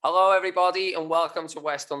Hello, everybody, and welcome to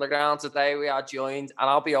West Underground. Today we are joined, and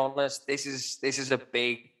I'll be honest, this is a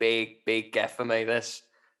big get for me. This,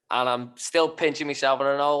 and I'm still pinching myself, and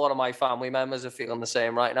I know a lot of my family members are feeling the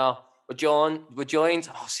same right now. We're joined.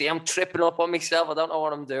 Oh, see, I'm tripping up on myself. I don't know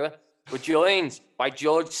what I'm doing. We're joined by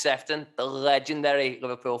George Sephton, the legendary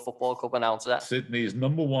Liverpool Football Club announcer. Sydney's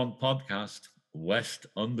 #1 podcast, West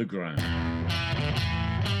Underground.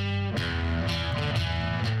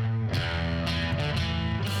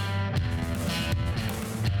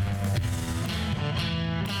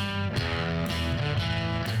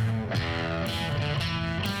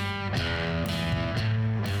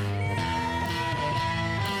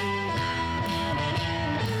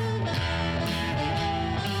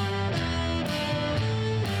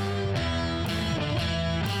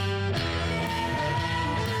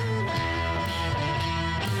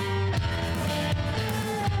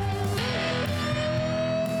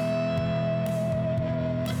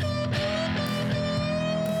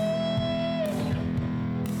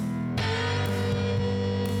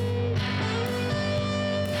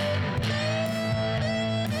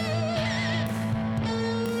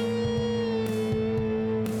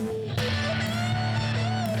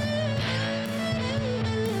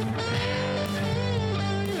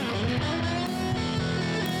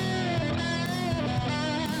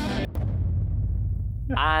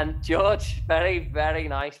 And George, very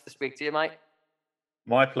nice to speak to you, mate.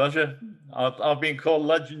 My pleasure. I've been called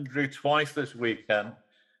legendary twice this weekend.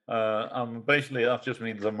 Basically, that just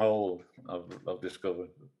means I'm old, I've discovered.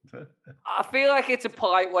 I feel like it's a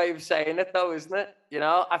polite way of saying it, though, isn't it? You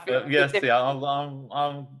know, I feel. Yes, I'm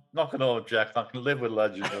not going to object. I can live with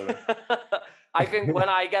legendary. I think when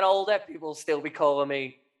I get older, people will still be calling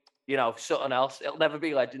me, something else. It'll never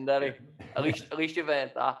be legendary. At least you've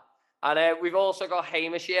earned that. And we've also got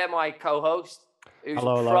Hamish here, my co-host, who's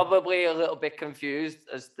probably a little bit confused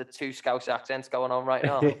as the two Scouse accents going on right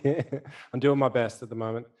now. I'm doing my best at the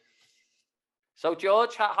moment. So,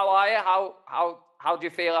 George, how are you? How do you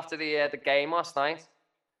feel after the game last night?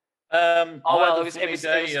 It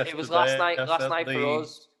was last night. Last night for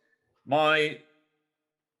us. My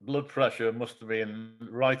blood pressure must have been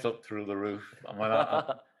right up through the roof. I mean,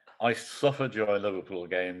 I suffer during Liverpool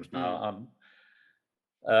games now.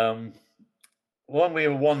 When we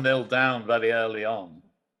were 1-0 down very early on,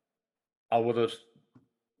 I would have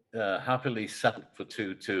happily settled for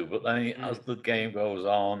 2-2. But then as the game goes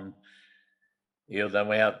on, then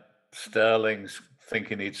we had Sterling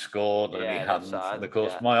thinking he'd scored and he hadn't. And of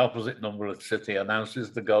course, my opposite number at City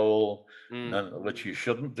announces the goal, which you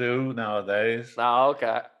shouldn't do nowadays. Oh,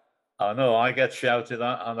 okay. I know, I get shouted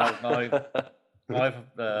at, and I've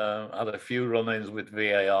had a few run-ins with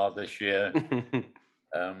VAR this year.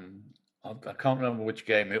 I can't remember which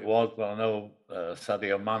game it was, but I know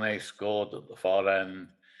Sadio Mane scored at the far end,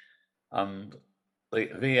 and the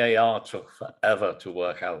VAR took forever to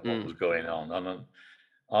work out what was going on. And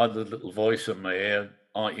I had a little voice in my ear,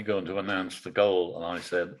 "Aren't you going to announce the goal?" And I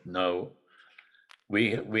said, "No,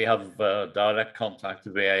 we have direct contact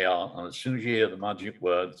with VAR, and as soon as you hear the magic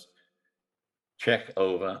words, check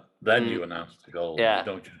over, then you announce the goal. You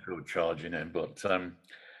don't just go charging in." But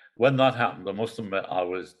when that happened, I must admit I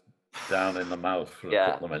was down in the mouth for a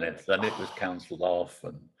couple of minutes. Then it was cancelled off,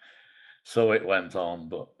 and so it went on.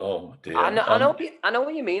 But oh dear, I know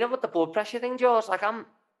what you mean about the blood pressure thing, George. Like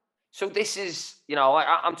so this is,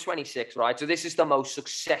 I'm 26, right? So this is the most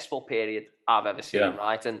successful period I've ever seen,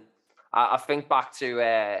 right? And I think back to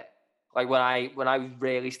like when I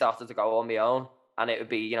really started to go on my own, and it would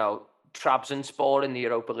be Trabzonspor in the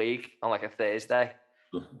Europa League on like a Thursday.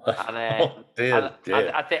 And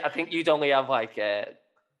I think you'd only have like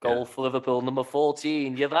goal for Liverpool number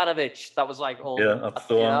 14, Jovanovic. That was like all. Yeah, that's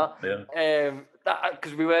the one. Yeah.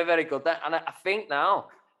 Because we were very good then, and I think now,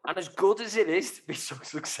 and as good as it is to be so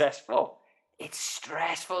successful, it's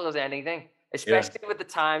stressful as anything, especially with the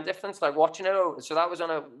time difference. Like watching it over, so that was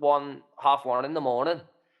on at 1:30 in the morning.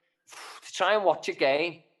 To try and watch a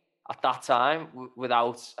game at that time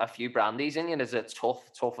without a few brandies in you is a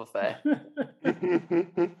tough affair.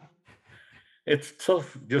 It's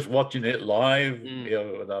tough just watching it live,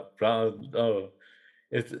 that brand.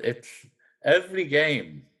 It's every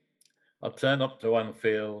game. I turn up to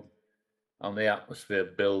Anfield, and the atmosphere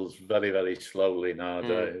builds very, very slowly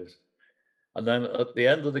nowadays. And then at the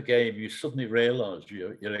end of the game, you suddenly realise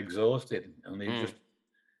you're exhausted, and you just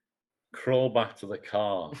crawl back to the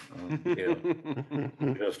car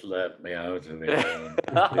and just let me out of here.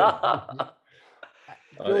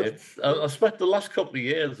 I spent the last couple of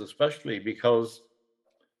years, especially because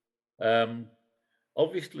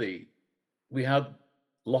obviously we had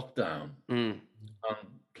lockdown and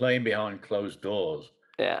playing behind closed doors.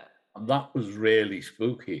 Yeah. And that was really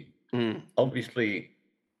spooky. Obviously,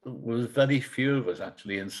 there was very few of us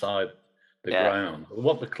actually inside the ground.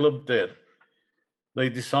 What the club did, they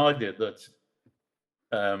decided that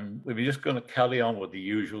we were just going to carry on with the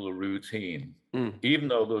usual routine, even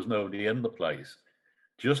though there was nobody in the place,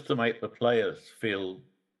 just to make the players feel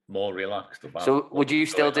more relaxed about. So would you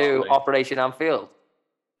still do Operation Anfield?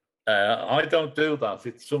 I don't do that.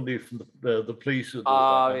 It's somebody from the police who does that.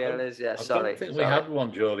 Oh, yeah, it is. Yeah, sorry. I don't think we had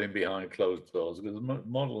one during behind closed doors. It was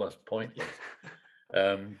more or less pointless.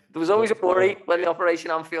 There was always a worry when the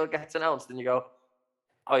Operation Anfield gets announced, and you go,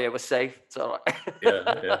 "Oh yeah, we're safe. It's all right."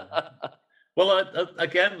 Yeah. Well,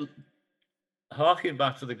 again, harking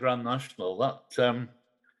back to the Grand National, that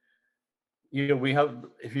we have.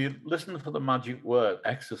 If you listen for the magic word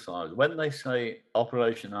exercise, when they say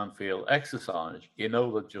Operation Anfield exercise, you know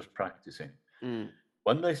they're just practicing.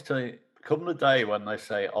 When they say, come the day when they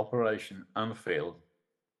say Operation Anfield,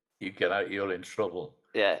 you get out, you're in trouble.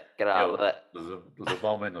 Yeah, get out with it. There's a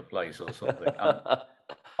bomb in the place or something. And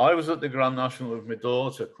I was at the Grand National with my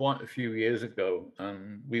daughter quite a few years ago,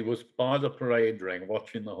 and we was by the parade ring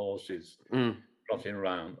watching the horses trotting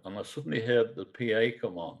around, and I suddenly heard the PA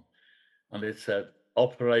come on, and it said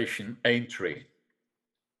Operation Aintree.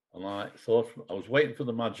 And I thought, I was waiting for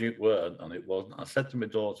the magic word, and it wasn't. I said to my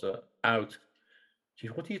daughter, out. She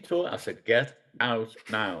said, what are you talking? I said, get out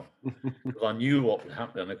now. Because I knew what would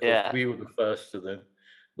happen. And of course, we were the first to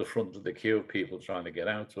the front of the queue of people trying to get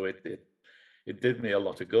out. So it did me a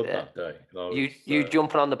lot of good that day. You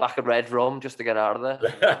jumping on the back of Red Rum just to get out of there?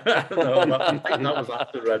 No, I think that was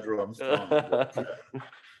after Red Rum's time.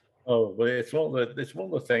 But it's one of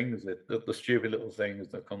the things the stupid little things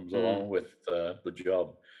that comes along with the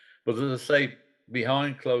job. But as I say,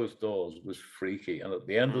 behind closed doors was freaky, and at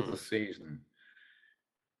the end of the season,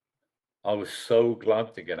 I was so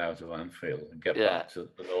glad to get out of Anfield and get back to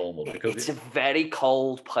the normal, because it's a very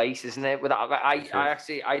cold place, isn't it?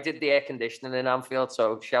 I did the air conditioning in Anfield,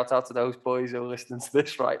 so shout out to those boys who are listening to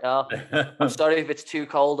this right now. I'm sorry if it's too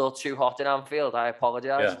cold or too hot in Anfield. I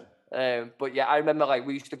apologize. But yeah, I remember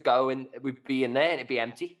we used to go and we'd be in there and it'd be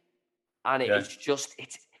empty, and it's just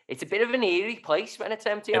it's a bit of an eerie place when it's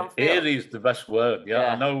empty. Anfield. Eerie is the best word.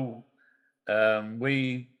 Yeah, I know.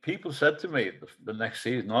 People said to me the next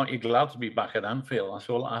season, aren't you glad to be back at Anfield? I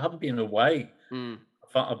said, well, I haven't been away.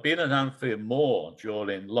 I've been at Anfield more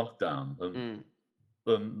during lockdown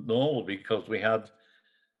than normal, because we had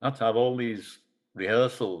to have all these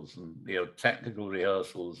rehearsals and technical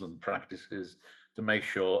rehearsals and practices to make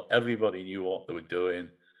sure everybody knew what they were doing,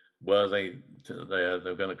 where they're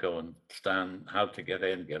going to go and stand, how to get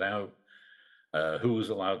in, get out, who was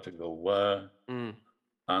allowed to go where.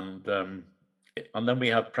 And then we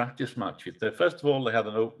had practice matches. First of all, they had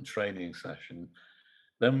an open training session.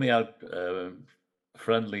 Then we had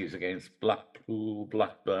friendlies against Blackpool,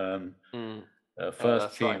 Blackburn,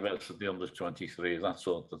 first team versus the under-23s, that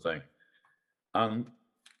sort of thing. And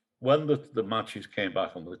when the matches came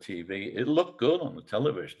back on the TV, it looked good on the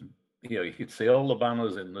television. You could see all the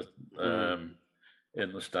banners in the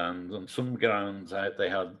stands, and some grounds they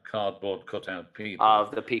had cardboard cutout people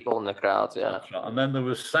of the people in the crowds. Yeah, right. And then there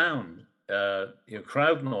was sound,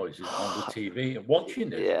 crowd noises on the TV. And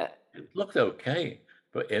watching it, it looked okay,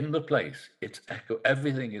 but in the place, it's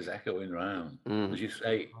everything is echoing around. As you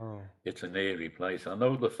say, it's an eerie place. I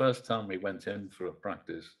know the first time we went in for a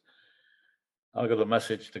practice, I got a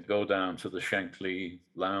message to go down to the Shankly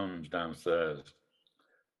Lounge downstairs.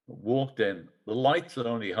 Walked in, the lights are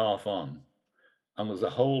only half on, and there's a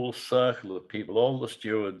whole circle of people, all the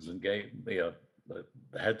stewards and the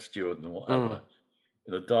head steward and whatever,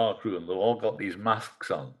 in a dark room. They've all got these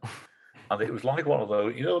masks on, and it was like one of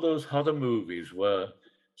those, those horror movies where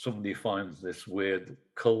somebody finds this weird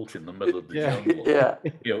cult in the middle of the jungle.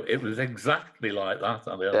 It was exactly like that.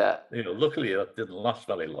 And luckily that didn't last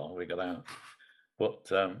very long. We got out.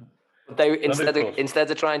 But they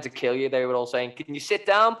instead of trying to kill you, they were all saying, "Can you sit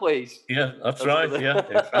down, please?" Yeah, that's right. Yeah,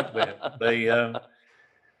 exactly.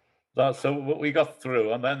 So what we got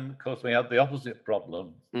through, and then of course we had the opposite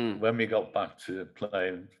problem when we got back to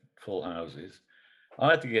playing full houses.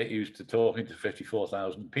 I had to get used to talking to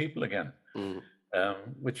 54,000 people again,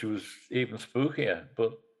 which was even spookier.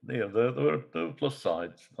 But there were plus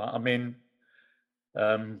sides. I mean,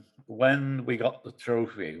 when we got the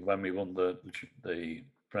trophy, when we won the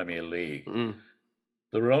Premier League,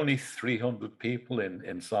 there were only 300 people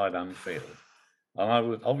inside Anfield, and I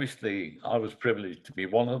was privileged to be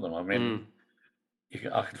one of them. I mean,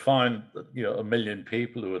 I could find 1 million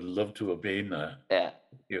people who would love to have been there,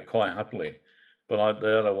 quite happily, but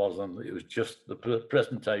there I was, and it was just the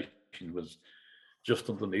presentation was just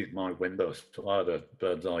underneath my window, so I had a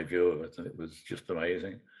bird's eye view of it, and it was just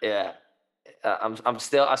amazing. Yeah, I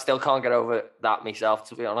still can't get over that myself,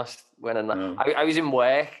 to be honest. No. I was in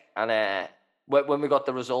work, and when we got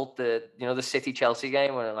the result, the City Chelsea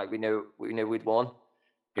game, when like we knew we'd won,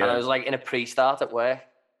 and I was like in a pre-start at work,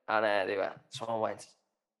 and someone went,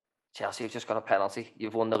 Chelsea have just got a penalty,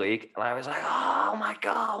 you've won the league, and I was like, oh my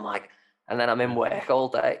god, and then I'm in work all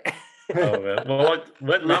day. Oh, yeah. Well,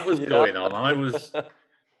 when that was going on,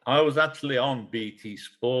 I was actually on BT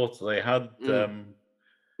Sport. They had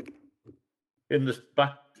in this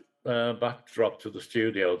backdrop to the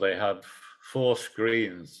studio, they had 4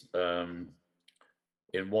 screens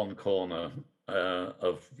in one corner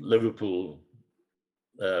of Liverpool,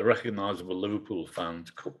 recognisable Liverpool fans,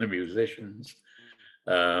 a couple of musicians,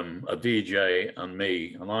 a DJ, and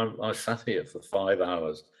me. And I sat here for 5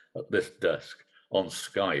 hours at this desk on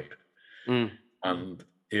Skype. And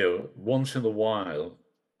once in a while,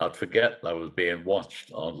 I'd forget I was being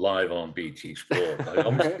watched live on BT Sport.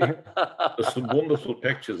 Obviously, there's some wonderful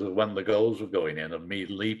pictures of when the goals were going in, of me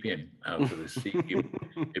leaping out of the seat. You'd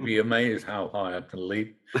be amazed how high I can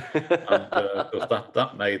leap. And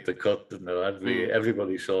that made the cut, didn't it?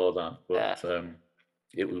 Everybody saw that, but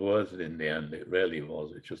it was worth it in the end. It really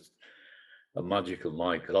was. It's just a magical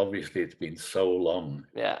night, because obviously it's been so long.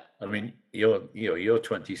 Yeah. I mean, you're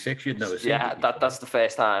 26. You'd never seen it before. That's the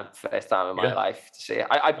first time in my life to see it.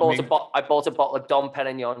 I bought a bottle of Dom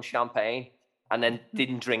Perignon champagne and then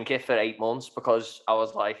didn't drink it for 8 months because I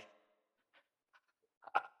was like,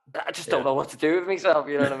 I just don't know what to do with myself.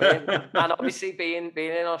 You know what I mean? And obviously being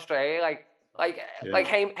in Australia, like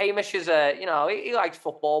Hamish is he likes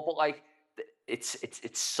football, but like it's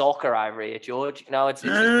soccer over here, George. It's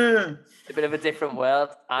a bit of a different world.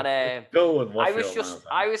 And I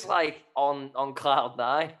was like on cloud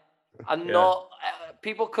 9, and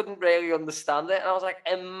people couldn't really understand it. And I was like,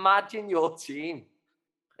 imagine your team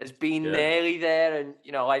has been nearly there, and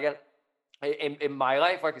like in my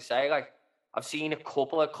life, like I say, like I've seen a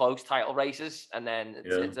couple of close title races, and then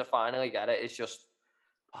to finally get it, it's just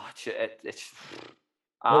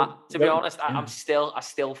to be honest, I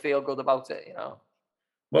still feel good about it,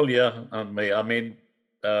 Well, yeah, and me. I mean,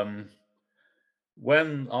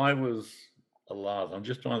 when I was a lad, I'm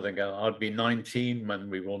just trying to think. I'd be 19 when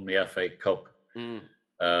we won the FA Cup,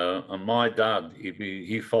 and my dad,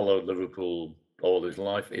 he followed Liverpool all his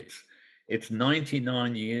life. It's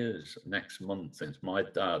 99 years next month since my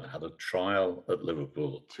dad had a trial at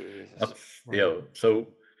Liverpool. Jesus. So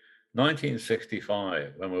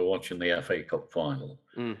 1965, when we were watching the FA Cup final,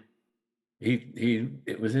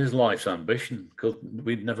 it was his life's ambition, because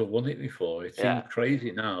we'd never won it before. It seems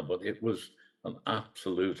crazy now, but it was an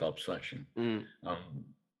absolute obsession.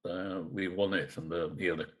 And we won it, and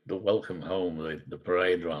the welcome home, the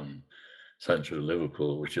parade run centre of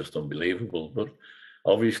Liverpool was just unbelievable. But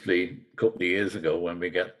obviously, a couple of years ago, when we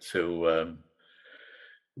get to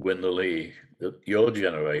win the league, your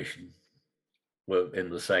generation were in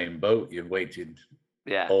the same boat. You waited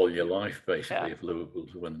all your life, basically, for Liverpool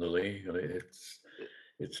to win the league. And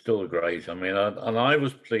it's still great. I mean, I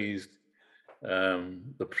was pleased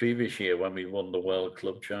the previous year when we won the World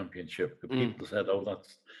Club Championship. People said, "Oh,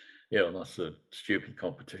 that's a stupid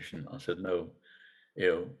competition." I said, "No,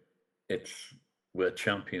 we're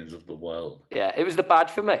champions of the world." Yeah, it was the badge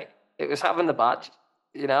for me. It was having the badge,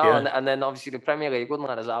 and then obviously the Premier League wouldn't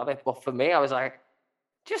let us have it. But for me, I was like,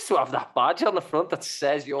 just to have that badge on the front that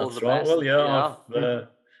says you're the best. Well, yeah,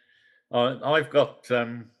 I've got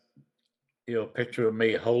a picture of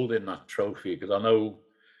me holding that trophy, because I know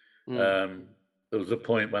there was a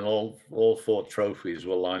point when all 4 trophies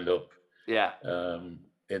were lined up.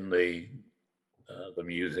 In the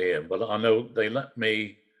museum, but I know they let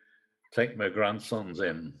me take my grandsons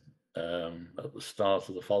in at the start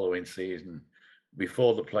of the following season,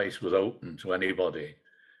 before the place was open to anybody,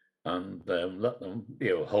 and let them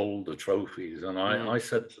hold the trophies. And I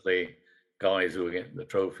said to the guys who were getting the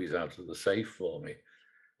trophies out of the safe for me,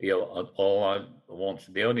 all I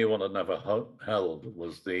wanted, the only one I'd never held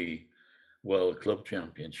was the World Club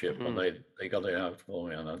Championship, and they got it out for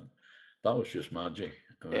me, and that was just magic.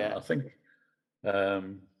 I think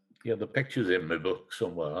the picture's in my book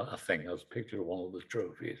somewhere. I think there's a picture of one of the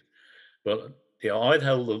trophies. But I'd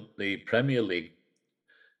held the Premier League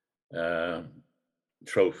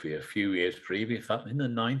trophy a few years previous. In the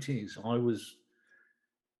 90s,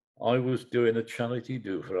 I was doing a charity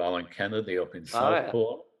do for Alan Kennedy up in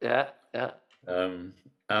Southport.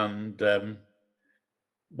 And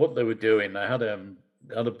what they were doing, they had a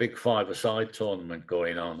big 5-a-side tournament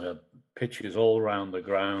going on. They had pitches all around the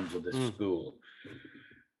grounds of this school.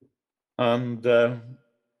 And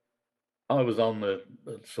I was on the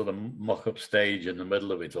sort of mock-up stage in the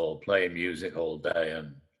middle of it all, playing music all day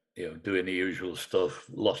and, you know, doing the usual stuff,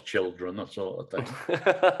 lost children, that sort of thing.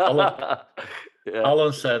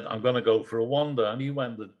 Alan said, I'm going to go for a wander. And he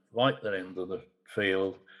went right there into the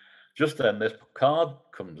field. Just then, this card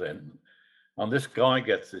comes in, and this guy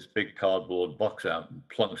gets this big cardboard box out and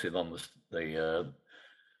plunks it on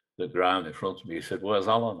the ground in front of me. He said, where's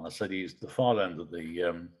Alan? I said, he's the far end of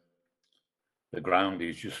the ground.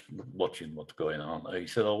 He's just watching what's going on. He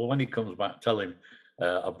said, oh, well, when he comes back, tell him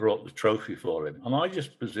I brought the trophy for him. And I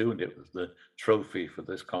just presumed it was the trophy for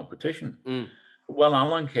this competition. Well,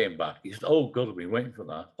 Alan came back. He said, oh, God, I've been waiting for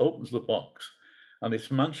that. Opens the box, and it's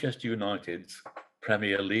Manchester United's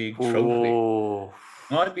Premier League trophy.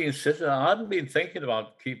 And I'd been sitting there, I hadn't been thinking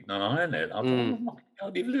about keeping an eye on it. I thought, oh my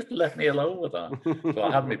God, you've just left me alone with that. So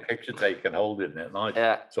I had my picture taken holding it.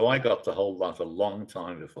 And so I got to hold that a long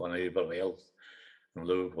time before anybody else from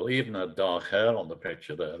Liverpool. Even had dark hair on the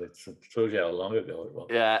picture there. It shows you how long ago it was.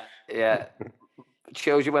 Yeah. It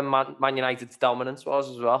shows you when Man United's dominance was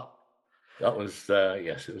as well. That was,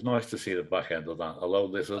 yes, it was nice to see the back end of that. Although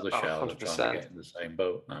this other shout are trying to get in the same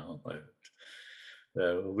boat now.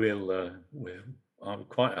 I'm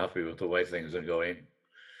quite happy with the way things are going.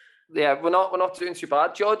 Yeah, we're not doing too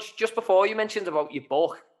bad. George, just before you mentioned about your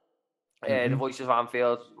book, The Voices of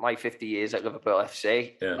Anfield, My 50 Years at Liverpool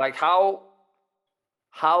FC. Yeah. Like how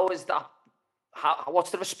is that?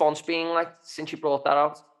 What's the response been like since you brought that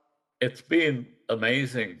out? It's been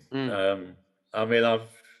amazing. I mean,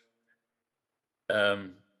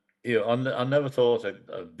 I never thought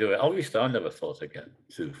I'd do it. Obviously, I never thought I'd get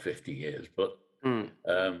to 50 years, but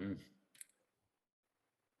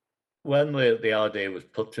when the idea was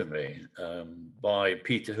put to me by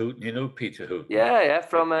Peter Hooton, you know Peter Hooton? Yeah,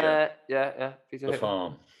 from Peter The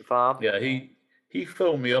Hooton. Farm. Yeah, he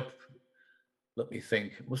phoned me up. Let me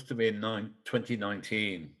think. It must have been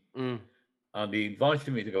 2019, and he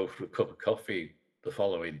invited me to go for a cup of coffee the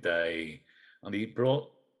following day, and he brought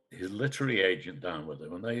his literary agent down with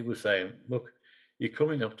him, and they were saying, "Look, you're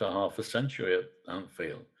coming up to half a century at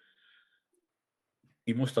Anfield.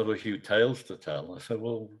 You must have a few tales to tell." I said,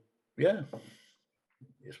 "Well, yeah,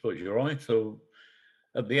 I suppose you're right." So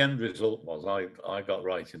at the end result was I got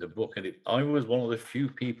writing a book, and I was one of the few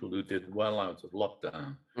people who did well out of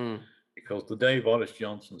lockdown, because the day Boris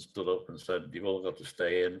Johnson stood up and said, "You've all got to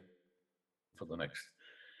stay in for the next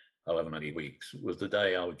however many weeks," was the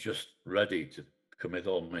day I was just ready to commit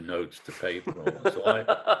all my notes to paper. So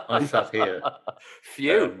I sat here.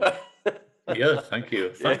 Phew. Yeah, thank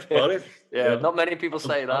you. Thanks, Boris. Yeah, not many people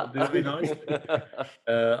say that. It would be nice.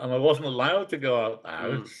 And I wasn't allowed to go out the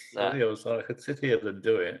house, so I could sit here and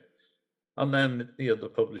do it. And then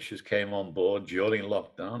the publishers came on board during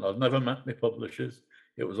lockdown. I've never met my publishers.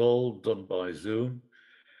 It was all done by Zoom.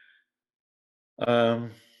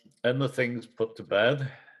 And the thing's put to bed.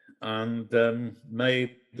 And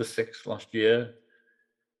May the 6th last year,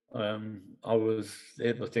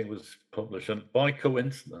 the thing was published, and by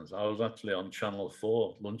coincidence, I was actually on Channel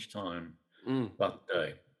 4 lunchtime that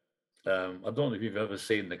day. I don't know if you've ever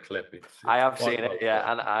seen the clip. I have seen it,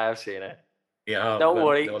 and I have seen it. Yeah. Don't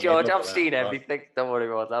worry, George, I've seen everything. Don't worry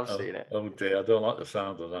about it, I've seen it. Oh dear, I don't like the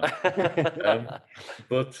sound of that.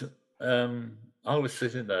 But I was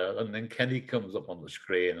sitting there, and then Kenny comes up on the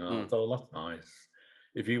screen, and I thought, that's nice.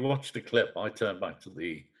 If you watch the clip, I turned back to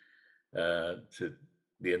the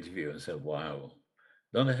interview and said, wow.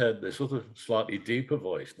 Then I heard this other slightly deeper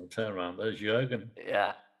voice, and I turned around, there's Jürgen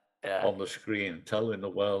on the screen telling the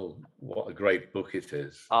world what a great book it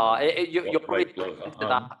is.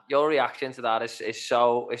 Your reaction to that is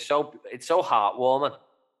so heartwarming.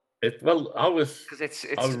 I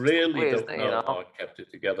really don't know how I kept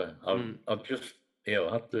it together. I just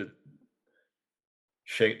had to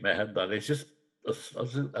shake my head that it's just,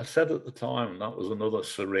 as I said at the time, that was another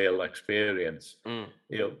surreal experience.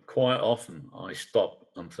 Quite often I stop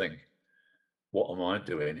and think, what am I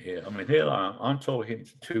doing here? I mean, here I'm talking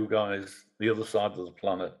to two guys the other side of the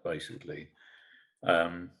planet, basically,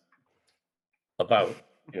 about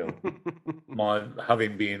my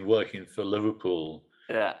having been working for Liverpool.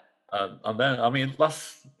 Yeah. And then, I mean,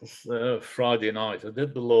 last Friday night, I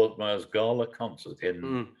did the Lord Mayor's Gala concert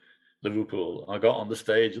in Liverpool. I got on the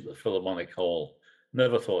stage at the Philharmonic Hall.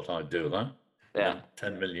 Never thought I'd do that. Yeah.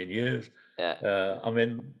 10 million years. Yeah. I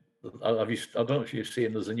mean, I don't know if you've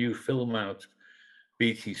seen, there's a new film out,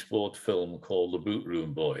 BT Sport film called The Boot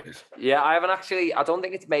Room Boys. Yeah, I haven't actually, I don't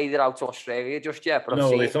think it's made it out to Australia just yet, but I've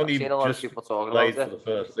seen a lot of people talking about it. For the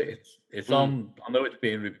first, it's on, I know it's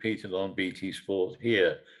being repeated on BT Sport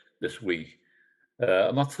here this week.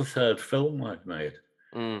 And that's the third film I've made.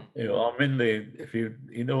 Mm. You know, I'm in the, if you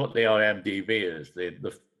know what the IMDb is, the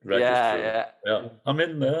register. Yeah. I'm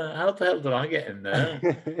in there. How the hell did I get in there?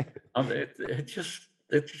 And it just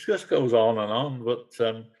goes on and on. But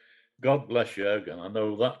God bless Jurgen. I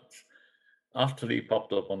know that after he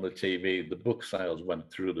popped up on the TV, the book sales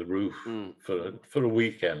went through the roof for a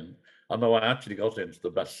weekend. I know I actually got into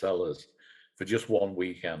the bestsellers for just one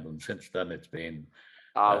weekend, and since then it's been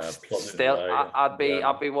still, I'd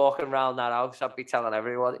be walking around that house. I'd be telling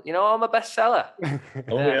everyone, you know, I'm a bestseller.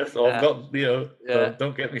 Oh yes, I've got, you know.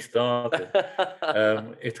 Don't get me started.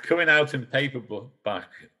 It's coming out in paperback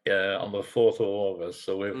on the 4th of August.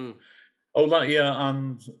 So we've that year,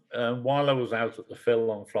 and while I was out at the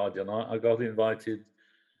Phil on Friday night, I got invited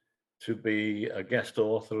to be a guest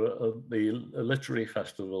author at the literary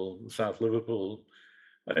festival, South Liverpool.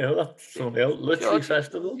 You know, that's something else. Literary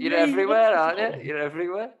festival. You're everywhere, aren't you? You're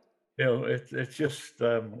everywhere. You know, it's just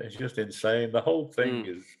insane. The whole thing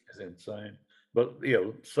is insane, but you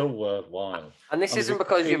know, so worthwhile. And this isn't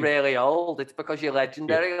because you're really old; it's because you're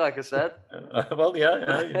legendary, like I said. Well,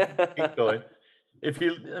 yeah, keep going. If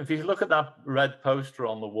you look at that red poster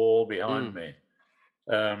on the wall behind me,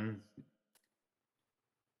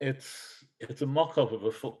 it's a mock-up of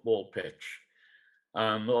a football pitch,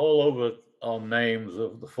 and all over are names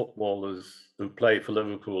of the footballers who played for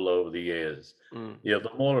Liverpool over the years. You know,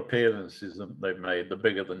 the more appearances that they've made, the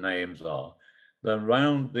bigger the names are. Then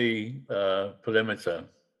round the perimeter,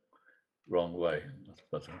 wrong way. That's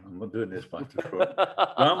better. I'm doing this back to front.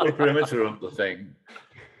 Round the perimeter of the thing,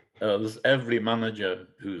 there's every manager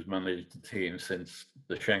who's managed the team since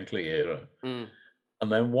the Shankly era. And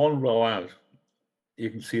then one row out, you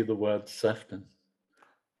can see the word Sephton.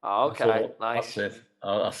 Oh, okay, nice. That's it.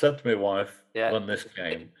 I said to my wife when this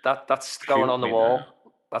came, that's going on the wall. Now.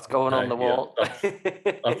 That's going on the wall.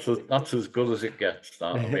 That's as good as it gets.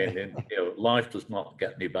 I mean, you know, life does not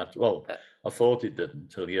get any better. Well, I thought it did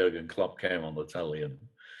until Jurgen Klopp came on the telly and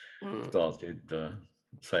started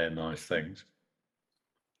saying nice things.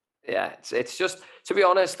 Yeah, it's just, to be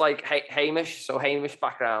honest, like Hamish. So Hamish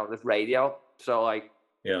background with radio. So like,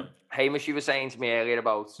 Hamish, you were saying to me earlier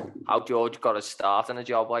about how George got a start in a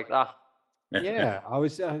job like that. Yeah, I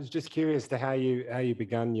was just curious to how you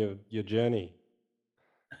began your journey.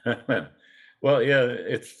 Well, yeah,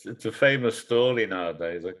 it's a famous story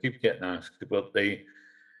nowadays. I keep getting asked, but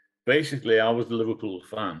basically I was a Liverpool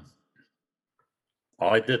fan.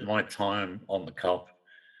 I did my time on the Kop.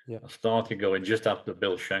 I started going just after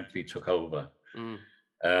Bill Shankly took over.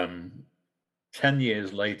 10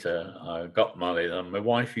 years later, I got married, and my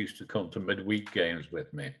wife used to come to midweek games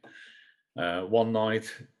with me. One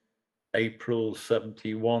night, April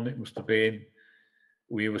 71, it must have been,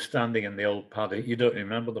 we were standing in the old paddock. You don't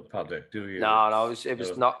remember the paddock, do you? No, it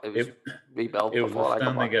was rebuilt. It was a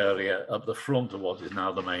standing area at the front of what is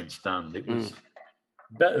now the main stand. It was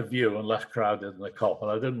better view and less crowded than the Kop,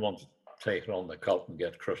 and I didn't want to take her on the Kop and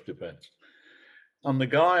get crushed to bits. And the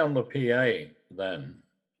guy on the PA then,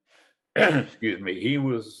 excuse me, he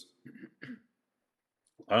was,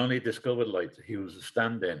 I only discovered later, he was a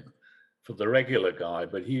stand-in for the regular guy,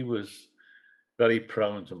 but he was very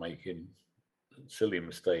prone to making silly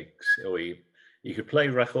mistakes. He could play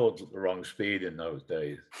records at the wrong speed in those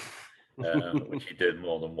days, which he did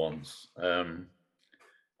more than once.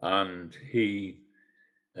 And he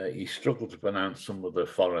struggled to pronounce some of the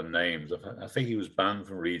foreign names. I think he was banned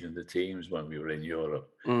from reading the teams when we were in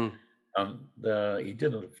Europe. And he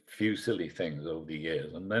did a few silly things over the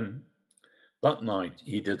years. And then that night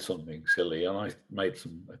he did something silly, and I made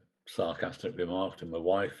some sarcastic remark to my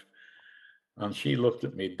wife, and she looked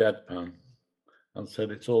at me deadpan and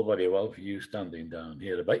said, "It's all very well for you standing down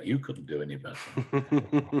here. I bet you couldn't do any better."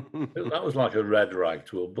 That was like a red rag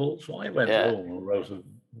to a bull. So I went home and wrote a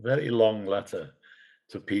very long letter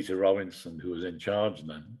to Peter Robinson, who was in charge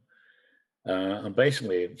then. And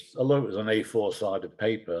basically, although it was an A4 sided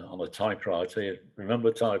paper on a typewriter,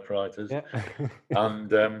 remember typewriters? Yeah.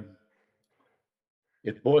 And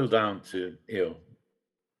it boiled down to, you know,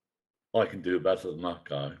 I can do better than that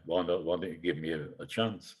guy. Why don't you give me a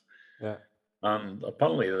chance? Yeah. And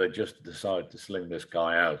apparently they just decided to sling this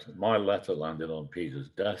guy out. My letter landed on Peter's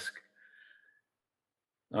desk.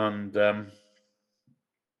 And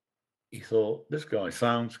he thought, this guy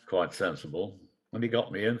sounds quite sensible. And he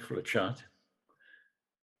got me in for a chat.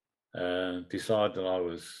 Decided that I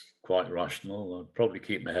was quite rational. I'd probably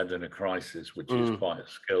keep my head in a crisis, which is quite a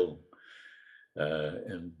skill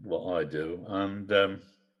in what I do. And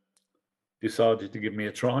decided to give me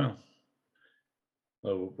a trial.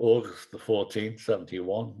 So August the 14th,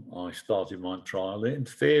 71, I started my trial. In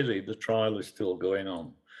theory, the trial is still going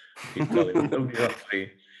on. I keep telling you, nobody's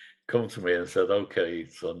actually come to me and said, "Okay,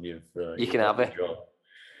 son, You you've can got have the it. job."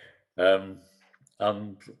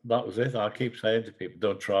 And that was it. I keep saying to people,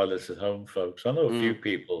 "Don't try this at home, folks." I know a few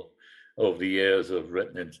people over the years have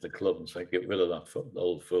written into the club and said, "Get rid of that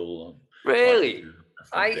old fool." And Really?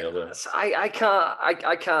 I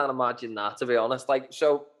can't imagine that, to be honest. Like,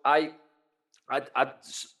 so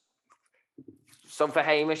so for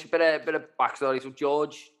Hamish, a bit of backstory. So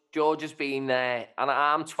George has been there, and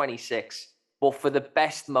I'm 26. But for the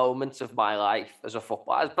best moments of my life as a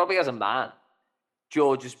footballer, probably as a man,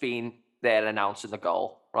 George has been there announcing the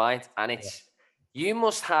goal, right? And you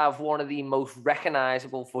must have one of the most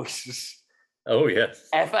recognisable voices. Oh yes.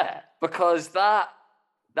 Ever, because that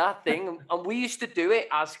thing, and we used to do it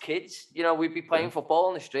as kids. You know, we'd be playing football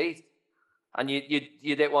on the street, and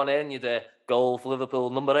you did one in, you'd goal for Liverpool,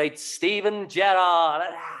 number 8, Steven Gerrard.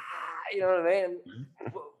 You know what I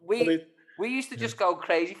mean? We used to just go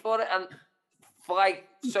crazy for it, and for like,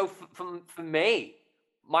 so for me,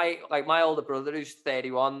 my older brother who's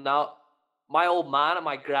 31 now, my old man and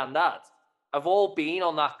my granddad have all been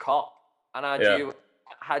on that cop, and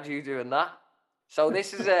had you doing that. So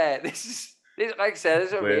this is like I said,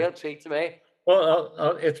 is a real treat to me.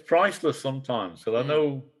 Well, it's priceless sometimes. So I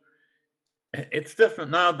know it's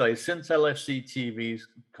different nowadays since LFC TV's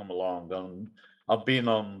come along, and I've been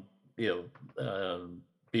on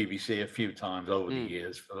BBC a few times over the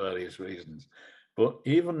years for various reasons. But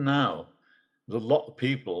even now, there's a lot of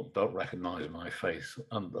people don't recognise my face,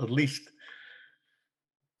 and at least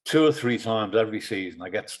 2 or 3 times every season I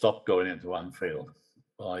get stopped going into Anfield.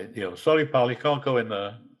 Sorry, pal, you can't go in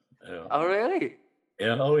there. Oh, really?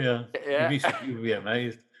 Yeah. Oh, yeah. You'd be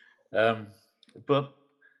amazed. But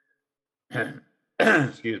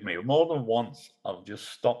excuse me, more than once I've just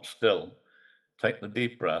stopped still, taken a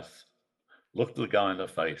deep breath, looked at the guy in the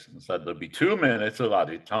face, and said, "There'll be 2 minutes of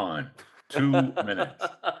added time. 2 minutes."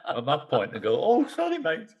 At that point, they go, "Oh, sorry,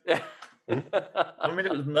 mate." I mean,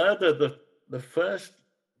 it was murder. The first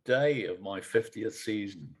day of my 50th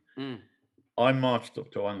season, I marched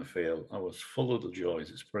up to Anfield. I was full of the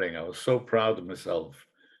joys of spring. I was so proud of myself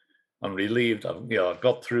and relieved. I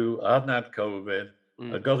got through. I hadn't had COVID.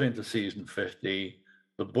 I got into season 50.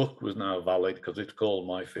 The book was now valid because it's called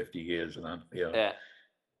My 50 Years in Anfield.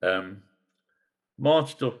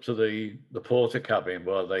 Marched up to the porter cabin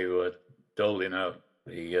where they were doling out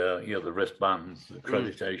the wristbands,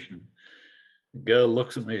 accreditation. The girl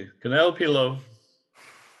looks at me. "Can I help you, love?"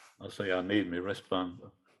 I say, "I need my wristband."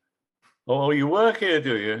 "Oh, you work here,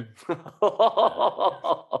 do you?"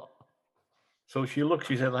 So she looked,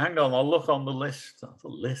 she said, "Hang on, I'll look on the list." The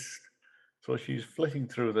list. So she's flicking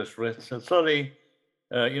through this list, said, "Sorry,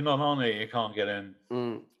 you're not on here, you can't get in."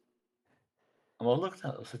 And I looked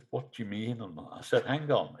at her, I said, "What do you mean I'm not?" I said, "Hang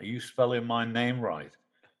on, are you spelling my name right?"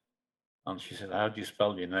 And she said, "How do you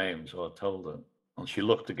spell your name?" So I told her. And she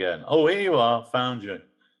looked again. "Oh, here you are, found you.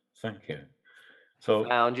 Thank you." So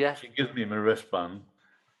found you. She gives me my wristband.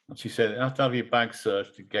 And she said, "You have to have your bag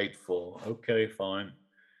searched at gate 4. Okay, fine.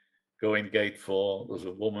 Go in gate 4. There's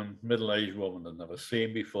a woman, middle-aged woman I'd never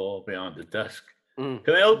seen before, behind the desk. "Can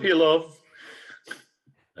I help you, love?"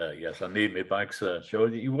 "Yes, I need my bag searched." "Oh,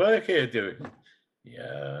 you work here, do you?"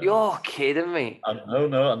 "Yeah." You're kidding me. And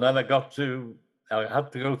no. And then I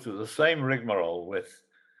had to go through the same rigmarole with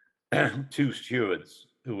 2 stewards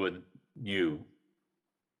who were new.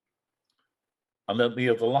 And then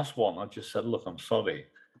the last one, I just said, "Look, I'm sorry.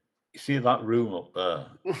 You see that room up there?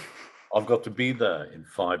 I've got to be there in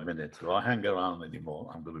 5 minutes. If I hang around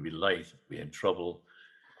anymore, I'm going to be late, be in trouble."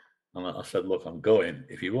 And I said, "Look, I'm going.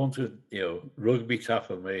 If you want to, rugby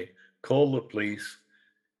tackle me, call the police,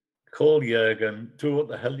 call Jurgen, do what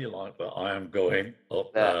the hell you like, but I am going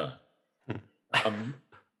up there." And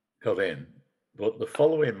got in. But the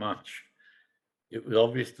following match, it was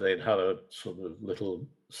obvious they'd had a sort of little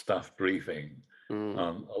staff briefing.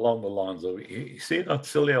 Along the lines of, "You see that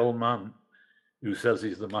silly old man who says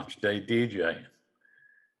he's the match day DJ?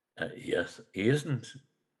 Yes, he isn't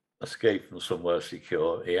escaped from somewhere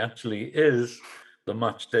secure. He actually is the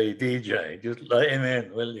match day DJ. Just let him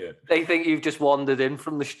in, will you?" They think you've just wandered in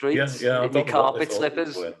from the streets in your carpet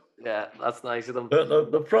slippers. Yeah, that's nice of them. But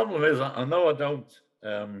the problem is, I know I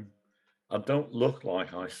don't look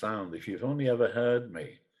like I sound. If you've only ever heard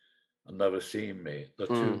me and never seen me, the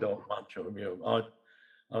two don't match up.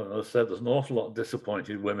 I said there's an awful lot of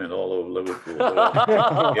disappointed women all over Liverpool.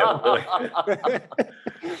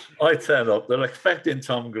 I turn up, they're expecting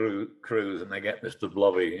Tom Cruise, and they get Mr.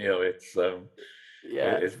 Blobby. It's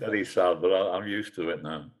very sad, but I'm used to it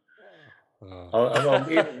now.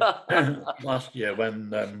 Even last year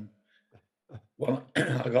when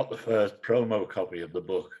I got the first promo copy of the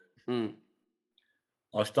book,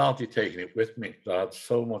 I started taking it with me. I had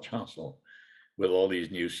so much hassle with all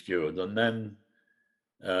these new stewards. And then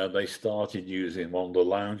they started using one of the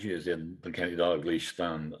lounges in the Kenny Dalglish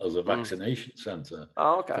stand as a vaccination centre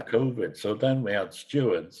for COVID. So then we had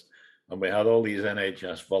stewards and we had all these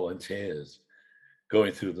NHS volunteers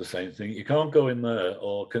going through the same thing. You can't go in there,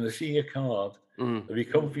 or can I see your card? Have you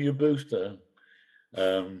come for your booster?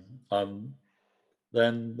 And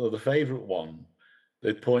then the favourite one,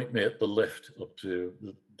 they'd point me at the lift up to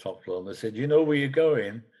the top floor and they said, you know where you're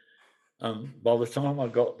going? And by the time I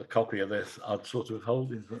got the copy of this, I'd sort of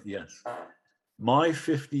holding, yes. My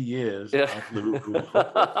 50 years at Liverpool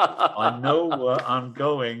football, I know where I'm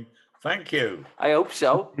going. Thank you. I hope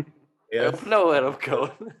so. Yes. I hope know where I'm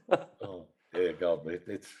going. Oh, dear God,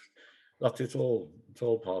 it's all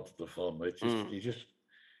part of the fun. It's just, you just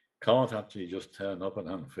can't actually just turn up at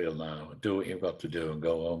Anfield now, do what you've got to do and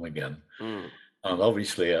go home again. And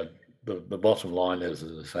obviously, the bottom line is,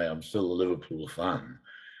 as I say, I'm still a Liverpool fan.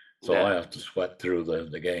 So I have to sweat through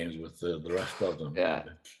the games with the rest of them. Yeah.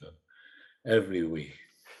 Every week.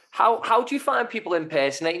 How do you find people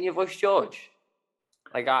impersonating your voice, George?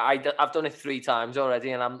 Like I've done it 3 times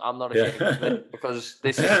already, and I'm not ashamed of it, because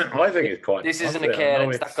this is I think it's quite. This isn't a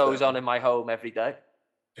occurrence that goes on in my home every day.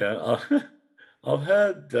 Yeah, I've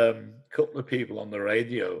heard a couple of people on the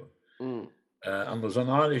radio, and there's an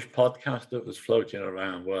Irish podcast that was floating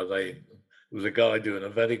around where there was a guy doing a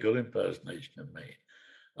very good impersonation of me.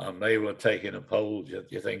 And they were taking a poll. Do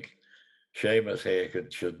you think Seamus here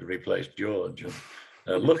should replace George? And,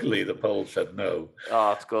 luckily, the poll said no. Oh,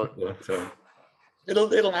 that's good. But,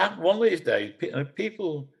 it'll happen one of these days.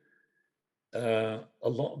 People, a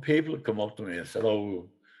lot of people have come up to me and said, "Oh,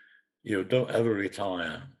 you don't ever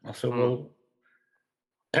retire." I said, "Well,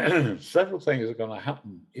 several things are going to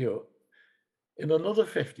happen. In another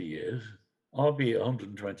 50 years, I'll be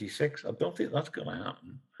 126. I don't think that's going to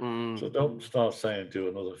happen. So don't start saying do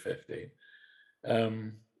another 50.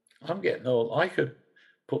 I'm getting old. I could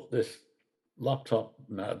put this laptop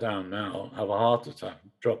down now, have a heart attack,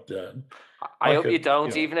 drop dead. I hope you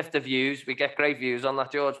don't. Even if we get great views on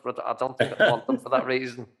that, George, but I don't think I want them for that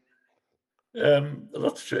reason.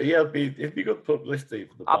 That's true. Yeah, it'd be good publicity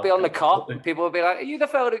for the I'll be on the cop and people will be like, "Are you the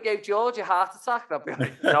fellow who gave George a heart attack?" And I'll be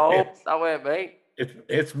like, "No, that weren't me."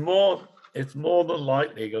 It's more than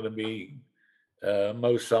likely going to be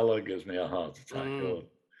Mo Salah gives me a heart attack.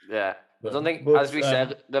 I don't think, as we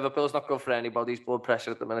said, Liverpool's not good for anybody's blood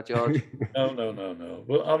pressure at the minute, George. No.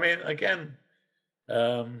 Well, I mean, again,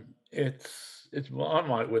 it's I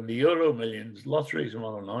might win the Euro Millions lottery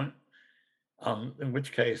tomorrow night, in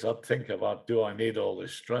which case I'd think about, do I need all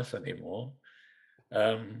this stress anymore?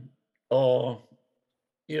 Or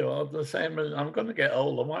the same. I'm going to get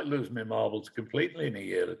old. I might lose my marbles completely in a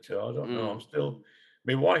year or two. I don't know. I'm still.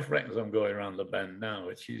 My wife reckons I'm going around the bend now,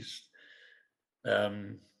 which is,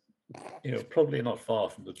 probably not far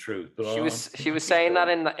from the truth. But she was saying that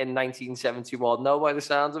in 1971. No, by the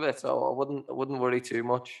sounds of it, so I wouldn't worry too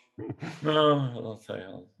much. No, I'll say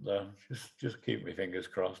just keep my fingers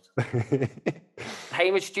crossed.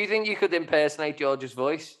 Hamish, do you think you could impersonate George's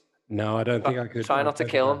voice? No, I don't think I could. Try not to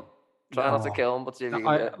kill him. Try not to kill him, but see if you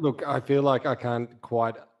can do it. Look, I feel like I can't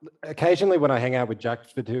quite. Occasionally, when I hang out with Jack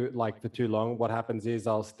for too long, what happens is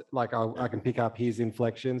I can pick up his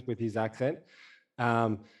inflections with his accent.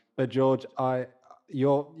 But George,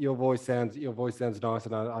 your voice sounds nice,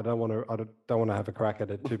 and I don't want to have a crack at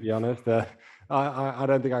it, to be honest. I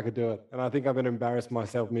don't think I could do it, and I think I'm going to embarrass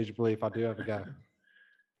myself miserably if I do have a go.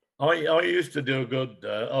 I used to do a good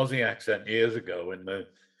Aussie accent years ago in the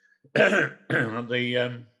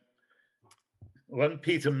when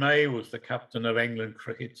Peter May was the captain of England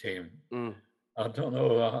cricket team. I don't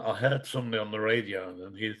know. I heard somebody on the radio,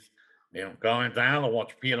 and he's going down to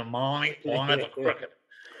watch Peter May play the cricket.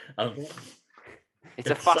 And it's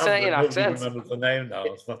a fascinating accent. I remember the name now.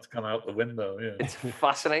 That's gone out the window. Yeah. It's a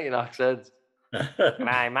fascinating accent.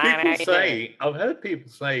 People say, I've heard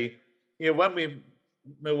people say, when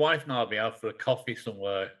my wife and I'll be out for a coffee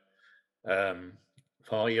somewhere, when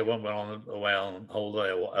we're away on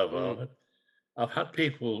holiday or whatever. I've had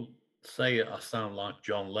people say I sound like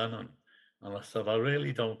John Lennon, and I said I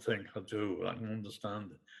really don't think I do. I can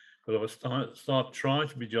understand it, but if I start trying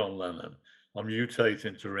to be John Lennon, I'm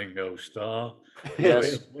mutating to Ringo Starr.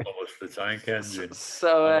 Yes, almost the tank engine.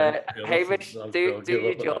 So, Hamish, do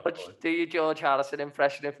you George Harrison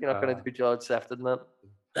impression if you're not going to do George Sephton, then?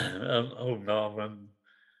 Oh no, man.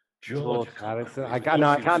 George Harrison. I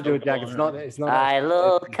can't do it, Jack. It's not. I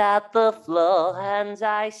look at the floor and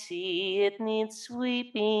I see it needs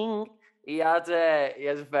sweeping. He has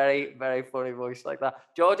a very, very funny voice like that.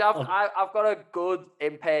 George, I've got a good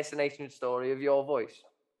impersonation story of your voice.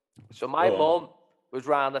 So my Go on. mum was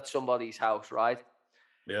round at somebody's house, right?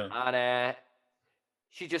 Yeah. And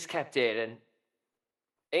she just kept hearing,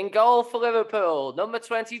 in goal for Liverpool, number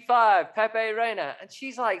 25, Pepe Reina. And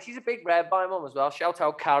she's like, she's a big Red, my mum as well. Shout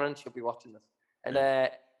out Karen, she'll be watching this. And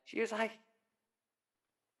she was like,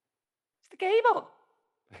 is the game on?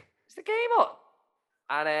 Is the game on?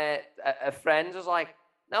 And a friend was like,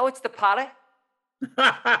 no, it's the parrot.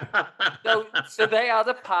 So they had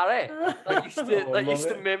a parrot that used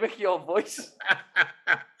to mimic your voice.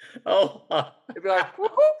 Oh, It'd be like,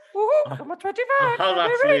 woohoo, woohoo, number 25. I have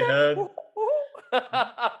actually heard. Woohoo.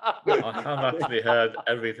 I have actually heard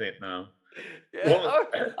everything now. Yeah.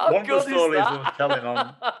 One of the stories I was that? telling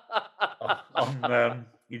on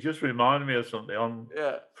you just reminded me of something on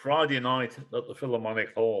Friday night at the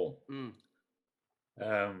Philharmonic Hall.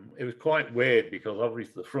 It was quite weird because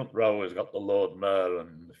obviously the front row has got the Lord Mayor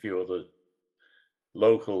and a few other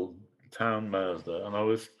local town mayors there, and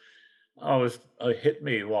it hit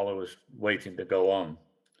me while I was waiting to go on.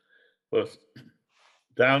 But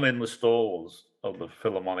down in the stalls of the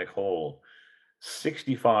Philharmonic Hall,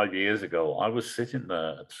 65 years ago, I was sitting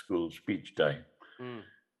there at school speech day. You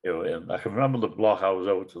know, and I can remember the block. I was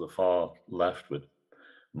over to the far left with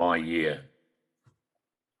my year.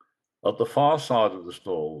 At the far side of the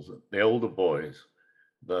stalls, the older boys,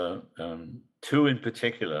 the two in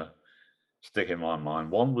particular stick in my mind.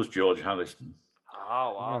 One was George Harrison.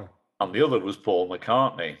 Oh, wow. And the other was Paul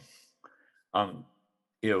McCartney. And,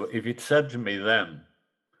 you know, if you'd said to me then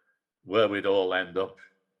where we'd all end up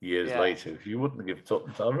years later, if you wouldn't give thought.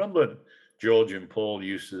 I remember George and Paul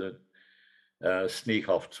used to sneak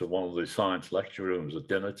off to one of the science lecture rooms at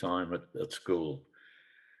dinner time at school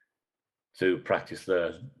to practice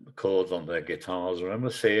their chords on their guitars. I remember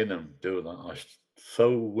seeing them do that. I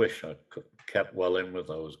so wish I kept well in with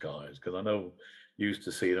those guys, because I know you used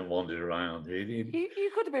to see them wandering around. You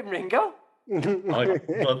could have been Ringo. I don't know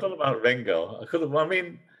about Ringo. I could have. I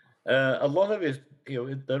mean, a lot of his, you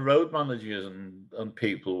know, the road managers and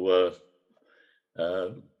people were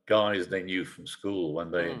guys they knew from school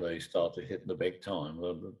when they started hitting the big time.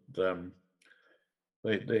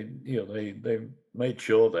 They made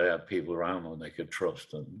sure they had people around them they could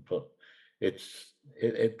trust, but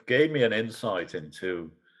it gave me an insight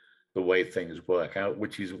into the way things work out,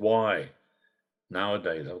 which is why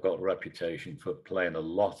nowadays I've got a reputation for playing a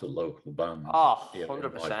lot of local bands. Oh,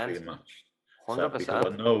 100%. Because I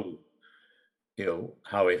know, you know,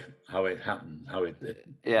 how it happened, you know, the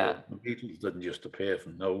Beatles didn't just appear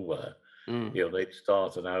from nowhere. You know, they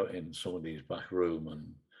started out in somebody's back room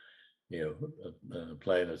and, you know,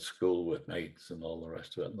 playing at school with mates and all the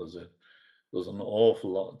rest of it. And there's an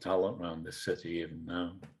awful lot of talent around this city even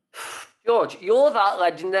now. George, you're that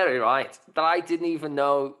legendary, right? That I didn't even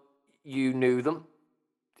know you knew them.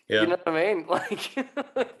 Yeah. You know what I mean? Like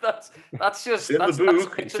that's just it's in the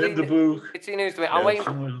book. It's in the book. It's news to me.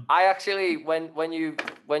 I actually when you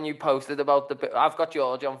posted about I've got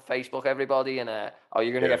George on Facebook, everybody, and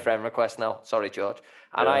you're gonna get friend requests now. Sorry, George.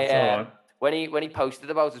 And when he posted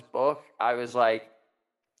about his book, I was like,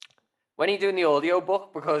 when are you doing the audio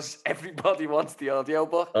book? Because everybody wants the audio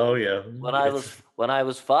book. Oh yeah. When I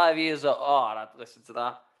was 5 years old, I'd listen to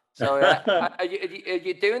that. So are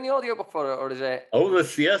you doing the audio book for it, or is it? Oh,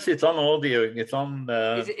 yes, it's on audio. It's on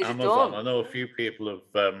is Amazon. I know a few people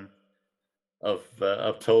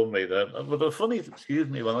have told me that. But the funny, excuse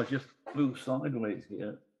me, when I just flew sideways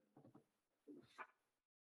here.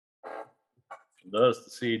 There's the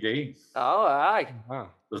CD. Oh, aye. Wow.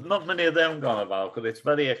 There's not many of them gone about because it's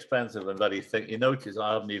very expensive and very thick. You notice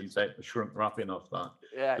I haven't even taken the shrink wrapping off that.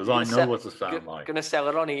 Yeah. Because I know what to sound like. Gonna sell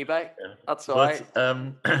it on eBay. Yeah. That's all right.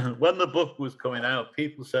 When the book was coming out,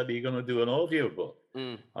 people said, "Are you going to do an audio book?"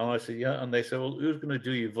 And I said, "Yeah." And they said, "Well, who's going to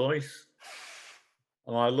do your voice?"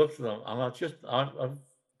 And I looked at them, and I've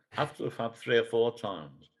after I've had 3 or 4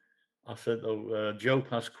 times, I said, "Oh, Joe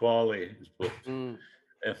Pasquale is booked."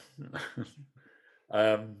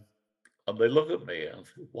 And they look at me and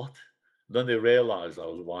say, "What?" Then they realised I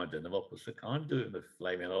was winding them up. I said, "I'm doing the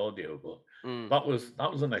flaming audio book." That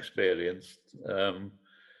was an experience.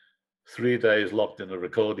 3 days locked in a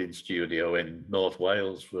recording studio in North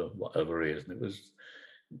Wales for whatever reason. It was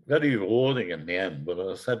very rewarding in the end. But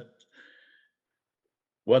as I said,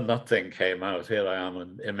 when that thing came out, here I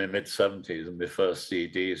am in my mid-70s and my first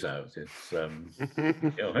CD's out. It's you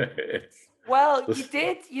know, it's. Well, you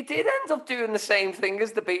did end up doing the same thing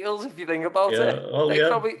as the Beatles, if you think about it. Well,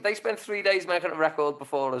 they spent 3 days making a record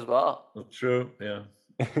before as well. That's true, yeah.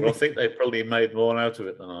 Well, I think they probably made more out of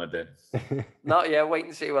it than I did. Not yet. Wait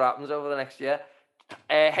and see what happens over the next year.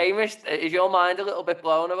 Hamish, is your mind a little bit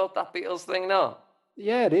blown about that Beatles thing now?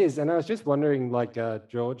 Yeah, it is. And I was just wondering, like,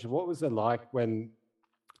 George, what was it like when,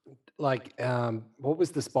 like, what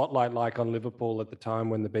was the spotlight like on Liverpool at the time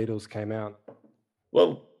when the Beatles came out?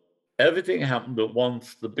 Well, everything happened at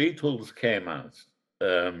once. The Beatles came out.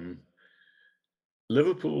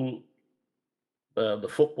 Liverpool, the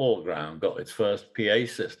football ground, got its first PA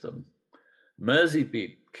system.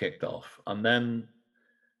 Merseybeat kicked off, and then,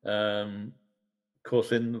 of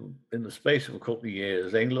course, in the space of a couple of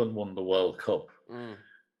years, England won the World Cup.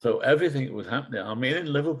 So everything was happening. I mean,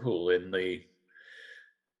 in Liverpool, in the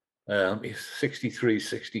 63,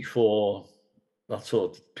 64, that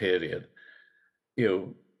sort of period,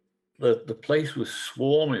 the place was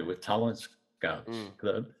swarming with talent scouts.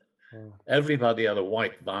 Everybody had a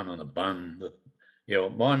white van and a band.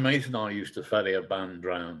 My mate and I used to ferry a band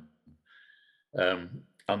round,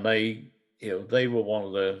 and they were one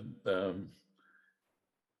of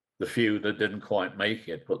the few that didn't quite make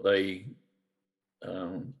it, but they.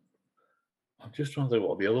 I'm just trying to think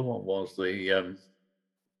what the other one was. There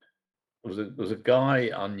was a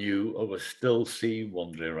guy I knew who was still seen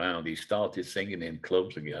wandering around. He started singing in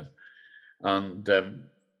clubs again, and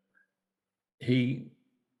he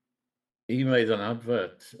made an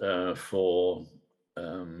advert for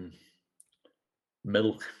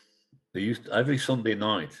milk. They used every Sunday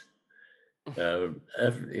night,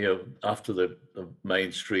 after the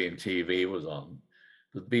mainstream TV was on,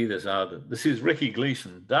 there'd be this ad. This is Ricky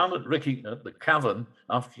Gleason down at the Cavern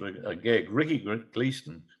after a gig. Ricky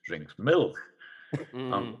Gleason drinks milk,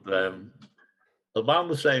 and about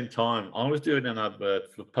the same time, I was doing an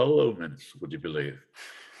advert for polo mints. Would you believe?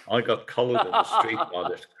 I got collared in the street by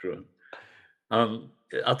this crew. And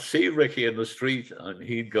I'd see Ricky in the street, and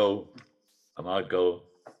he'd go, and I'd go,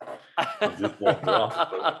 and just wander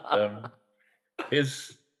off. But,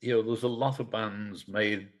 there's a lot of bands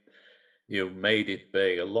made it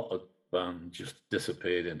big. A lot of bands just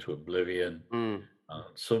disappeared into oblivion.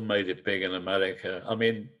 Some made it big in America. I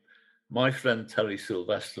mean, my friend Terry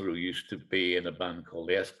Sylvester, who used to be in a band called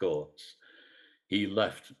the Escorts, he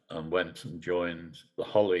left and went and joined the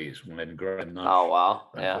Hollies when Graham Nash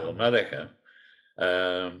went to America.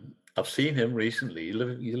 I've seen him recently.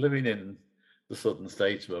 He's living in the southern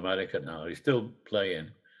states of America now. He's still playing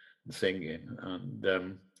and singing,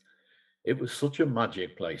 and it was such a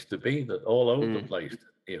magic place to be. That all over the place,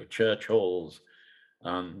 church halls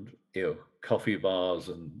and coffee bars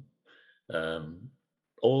and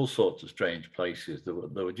all sorts of strange places. There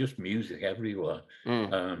were just music everywhere.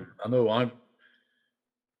 I know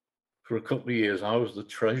for a couple of years I was the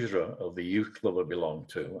treasurer of the youth club I belonged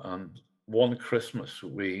to, and one Christmas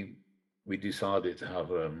we decided to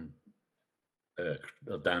have a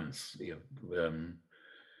dance,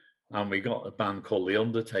 and we got a band called the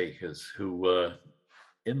Undertakers, who were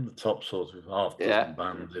in the top sort of half dozen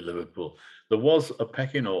bands in Liverpool. There was a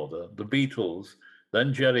pecking order: the Beatles,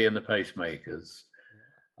 then Jerry and the Pacemakers,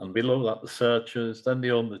 and below that the Searchers, then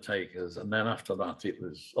the Undertakers, and then after that it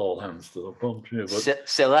was all hands to the pump.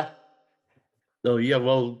 Scylla. Oh yeah,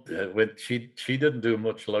 well, when she didn't do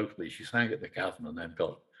much locally. She sang at the Cavern and then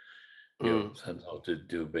got sent out to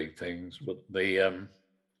do big things. But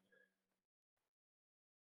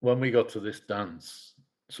when we got to this dance,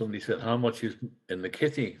 somebody said, "How much is in the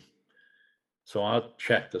kitty?" So I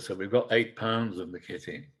checked. I said, "We've got £8 in the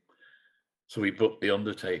kitty." So we booked the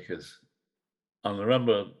Undertakers. And I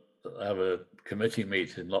remember I have a committee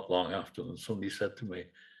meeting not long after, and somebody said to me,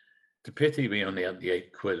 "To pity we only had the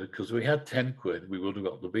 £8, because we had £10, we would have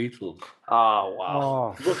got the Beatles." Oh,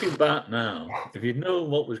 wow. Looking back now, if you'd known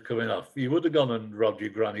what was coming off, you would have gone and robbed your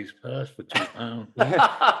granny's purse for £2.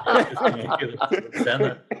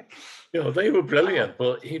 They were brilliant,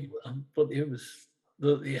 but it was,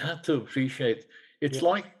 you had to appreciate. It's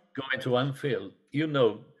like going to Anfield. You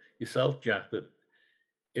know yourself, Jack, that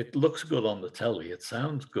it looks good on the telly, it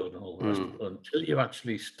sounds good and all the rest, until you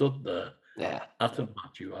actually stood there at a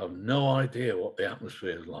match, you have no idea what the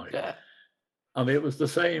atmosphere is like. And it was the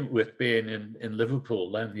same with being in Liverpool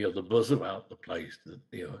then. The buzz about the place, that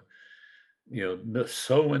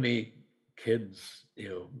so many kids,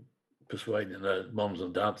 persuading their mums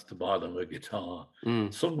and dads to buy them a guitar.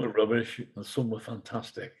 Some were rubbish and some were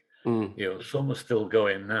fantastic. Some are still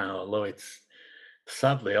going now, although it's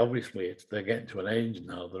sadly, obviously, they're getting to an age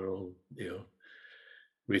now. They're all,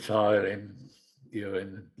 retiring,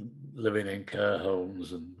 and living in care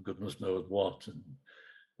homes and goodness knows what.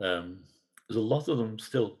 And there's a lot of them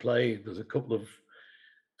still play. There's a couple of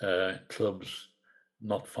clubs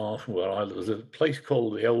not far from where I live. There's a place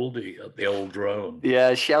called the Oldie at the Old Drone.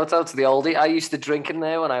 Yeah, shout out to the Oldie. I used to drink in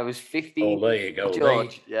there when I was 15. Oh, there you go.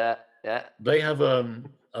 George. Yeah. They have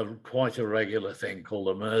quite a regular thing called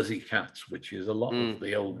the Mersey Cats, which is a lot of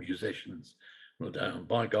the old musicians were down.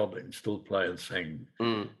 By God, they can still play and sing.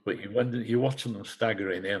 But when you're watching them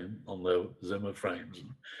staggering in on the Zimmer frames, and,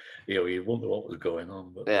 you wonder what was going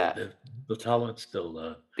on. But the talent's still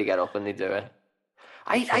there. They get up and they do it.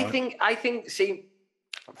 I think. See,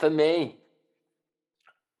 for me,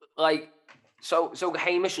 like, so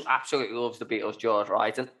Hamish absolutely loves the Beatles, George,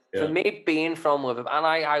 right? And for me, being from Liverpool, and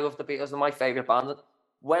I love the Beatles, they're my favourite band. And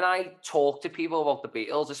when I talk to people about the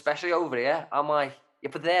Beatles, especially over here, I'm like, yeah,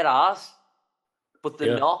 but they're ours. But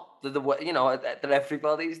they're not. They're they're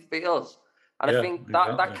everybody's the Beatles. And I think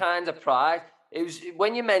that kind of pride, it was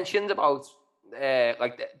when you mentioned about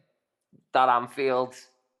like that Anfield,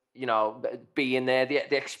 being there,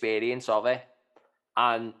 the experience of it.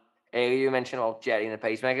 And earlier you mentioned about Jerry and the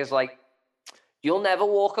Pacemakers, like, You'll Never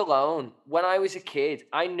Walk Alone. When I was a kid,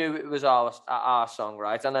 I knew it was our song,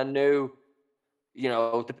 right? And I knew,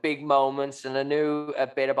 the big moments, and I knew a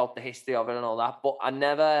bit about the history of it and all that, but I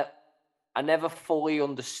never fully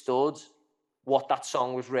understood what that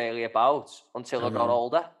song was really about until I got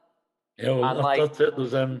older. Yeah, well, that's it.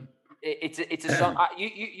 There's it's a song.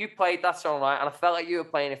 You played that song, right? And I felt like you were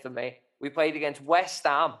playing it for me. We played against West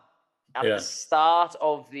Ham at the start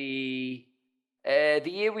of the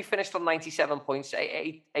year we finished on 97 points,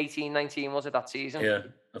 18-19 was it that season? Yeah,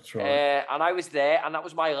 that's right. And I was there, and that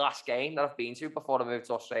was my last game that I've been to before I moved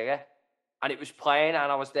to Australia. And it was playing,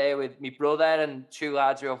 and I was there with my brother and two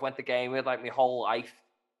lads who I've went to game with like my whole life.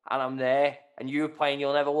 And I'm there, and you were playing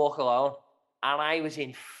You'll Never Walk Alone. And I was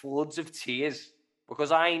in floods of tears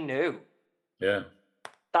because I knew that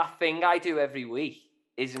thing I do every week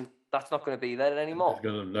that's not going to be there anymore.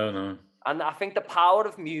 No. And I think the power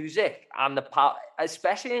of music and the power,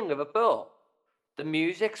 especially in Liverpool, the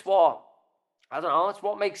music's it's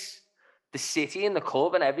what makes the city and the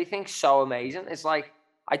club and everything so amazing. It's like,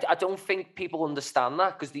 I don't think people understand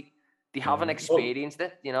that because they haven't experienced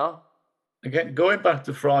it, Again, going back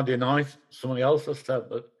to Friday night, somebody else has said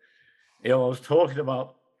that, I was talking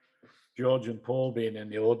about George and Paul being in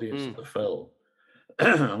the audience at the film.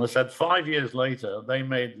 And I said 5 years later, they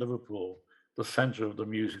made Liverpool the centre of the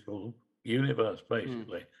musical universe,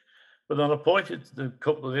 basically. But then I pointed to a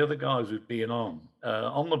couple of the other guys who'd been on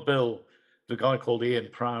the bill, the guy called Ian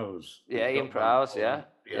Prowse. Yeah, Ian Prowse, yeah,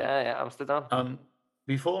 Amsterdam. And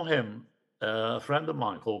before him, a friend of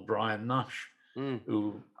mine called Brian Nash,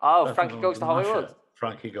 who... Frankie Goes to Hollywood.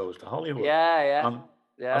 Frankie Goes to Hollywood. Yeah.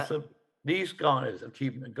 I said, these guys are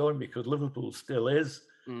keeping it going because Liverpool still is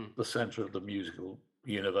the centre of the musical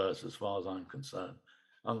universe as far as I'm concerned.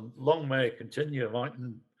 And long may it continue.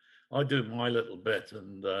 I do my little bit,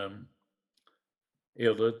 and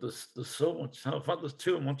there's so much. In fact, there's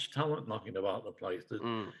too much talent knocking about the place.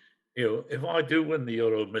 If I do win the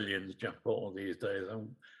Euro Millions jackpot one of these days,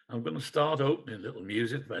 I'm going to start opening little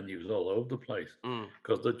music venues all over the place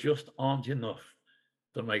because there just aren't enough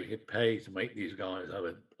to make it pay to make these guys have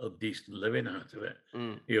a decent living out of it.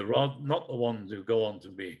 Not the ones who go on to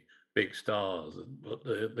be big stars, but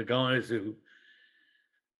the guys who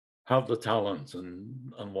have the talent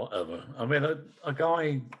and whatever. I mean, a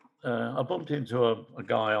guy, I bumped into a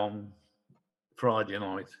guy on Friday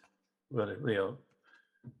night,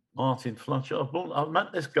 Martin Fletcher. I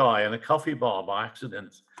met this guy in a coffee bar by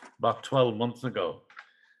accident about 12 months ago.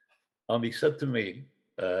 And he said to me,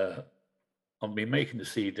 I'll be making the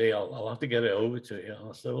CD, I'll have to get it over to you. And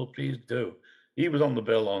I said, well, please do. He was on the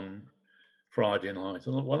bill on Friday night.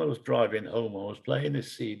 And when I was driving home, I was playing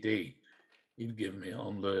this CD he'd given me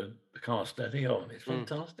on the car stereo, and it's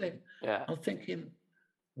fantastic. Yeah. I'm thinking,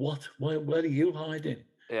 what? Where are you hiding?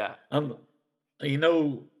 Yeah. And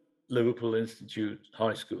Liverpool Institute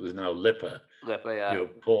High School is now LIPA. LIPA, yeah.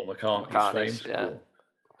 Paul McCartney's fame school.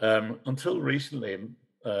 Until recently,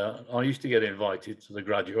 I used to get invited to the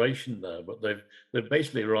graduation there, but they've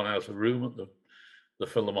basically run out of room at the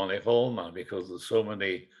Philharmonic Hall now because there's so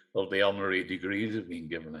many of the honorary degrees have been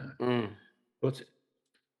given out. But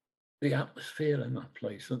the atmosphere in that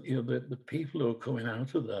place, and the people who are coming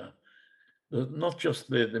out of there, not just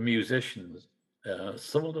the musicians,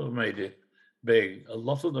 some of them have made it big. A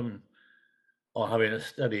lot of them are having a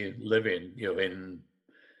steady living,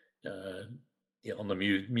 on the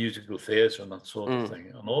musical theatre and that sort of thing.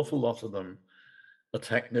 An awful lot of them are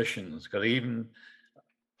technicians. Because even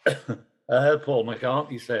I heard Paul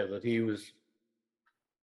McCartney say that he was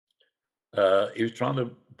trying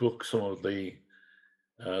to book some of the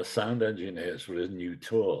sound engineers for his new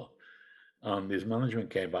tour, and his management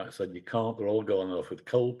came back and said, "You can't. They're all going off with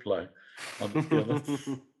Coldplay." And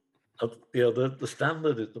the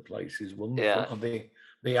standard of the place is wonderful, and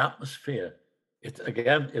the atmosphere.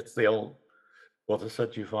 It's the old what I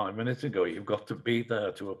said to you 5 minutes ago. You've got to be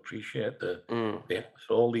there to appreciate Mm.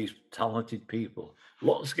 all these talented people. A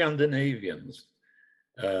lot of Scandinavians.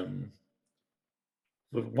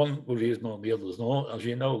 But one reason or the other, as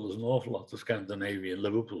you know, there's an awful lot of Scandinavian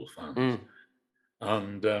Liverpool fans.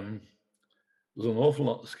 And there's an awful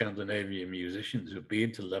lot of Scandinavian musicians who've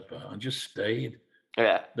been to Liverpool and just stayed.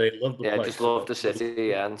 Yeah. They love the place. Just love the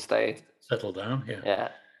city, and stayed. Settle down here. Yeah.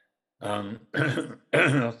 And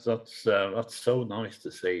that's so nice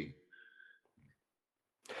to see.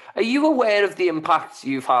 Are you aware of the impact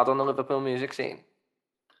you've had on the Liverpool music scene?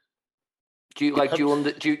 Do you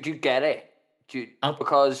do you get it?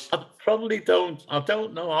 Because I probably don't. I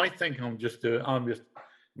don't know. I think I'm just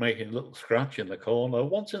making a little scratch in the corner.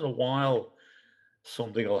 Once in a while,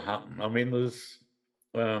 something will happen. I mean, there's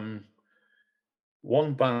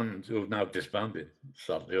one band who have now disbanded.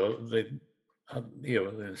 Sadly,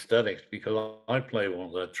 the Aesthetics, because I play one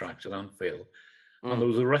of their tracks at Anfield, and there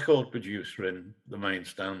was a record producer in the main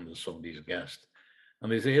stand as somebody's guest,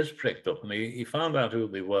 and his ears pricked up, and he found out who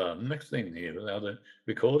they were. And next thing he knew, they had a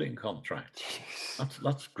recording contract.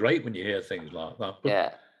 That's great when you hear things like that.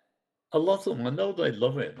 But a lot of them, I know they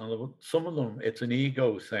love it. And some of them, it's an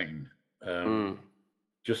ego thing. If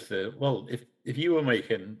you were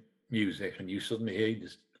making music and you suddenly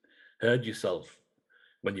heard yourself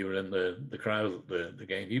when you were in the crowd at the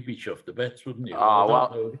game, you'd be chuffed to bits, wouldn't you?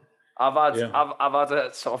 I've had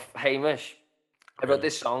a sort of Hamish. I wrote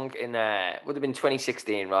this song in would have been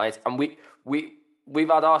 2016, right? And we've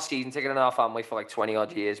had our season ticket in our family for like 20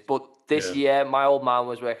 odd years. But this year, my old man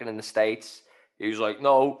was working in the States. He was like,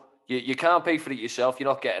 "No, you can't pay for it yourself. You're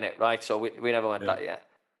not getting it, right?" So we never went that year.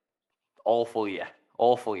 Awful year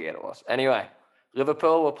it was. Anyway,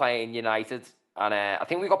 Liverpool were playing United, and I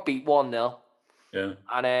think we got beat 1-0. Yeah.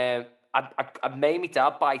 And I made my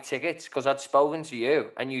dad buy tickets because I'd spoken to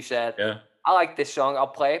you, and you said, "I like this song. I'll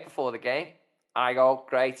play it before the game." I go,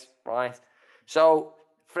 "Great, right." So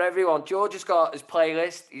for everyone, George has got his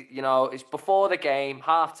playlist. You know, it's before the game,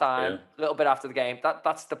 half time, a little bit after the game.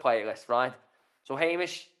 That's the playlist, right? So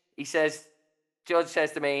Hamish, George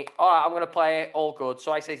says to me, "All right, I'm going to play it, all good."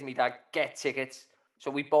 So I say to me, "Dad, get tickets." So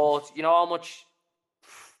we bought, you know how much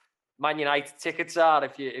Man United tickets are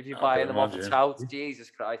if you buy them off the tout? Jesus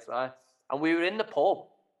Christ, right? And we were in the pub,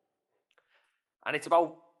 and it's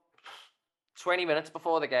about 20 minutes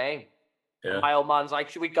before the game. And my old man's like,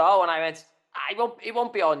 "Should we go?" And I went, "It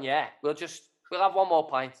won't be on yet. We'll have one more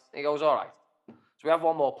pint." And he goes, "All right." So we have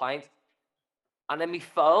one more pint. And then my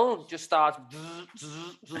phone just starts.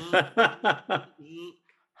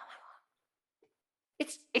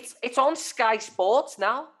 It's on Sky Sports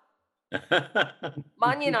now.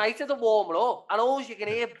 Man United are warming up, and all you can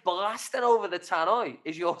hear blasting over the tannoy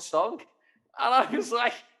is your song. And I was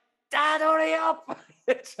like, "Dad, hurry up!"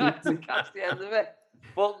 Trying to catch the end of it.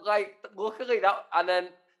 But like, luckily and then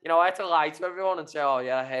I had to lie to everyone and say, "Oh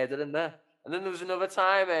yeah, I heard it in there." And then there was another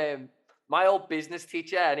time. My old business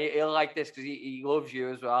teacher, and he'll like this because he loves you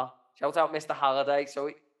as well. Shout out Mr. Halliday.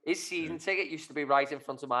 So his season ticket used to be right in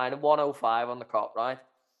front of mine, and 105 on the cop, right?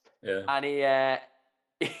 Yeah. And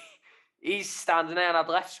he's standing there, and I'd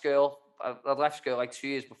left school like 2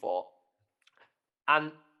 years before,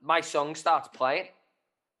 and my song starts playing,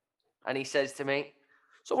 and he says to me,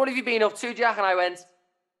 "So what have you been up to, Jack?" And I went,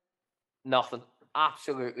 "Nothing,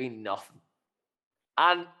 absolutely nothing."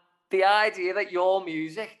 And the idea that your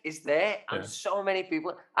music is there, and so many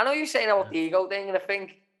people, I know you're saying about the ego thing, and I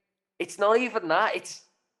think it's not even that.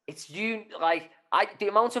 It's you, like, the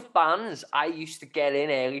amount of bands I used to get in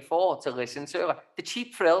early to listen to, like the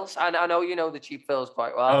Cheap Thrills. I know you know the Cheap Thrills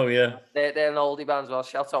quite well. Oh yeah, they're an oldie band as well.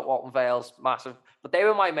 Shout out Walton Vale's massive, but they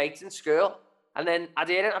were my mates in school. And then I'd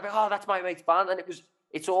hear it, I'd be like, "Oh, that's my mate's band," and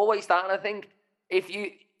it's always that. And I think if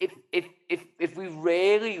we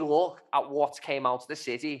really look at what came out of the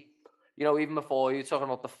city, even before you're talking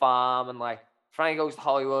about The Farm and like Frankie Goes to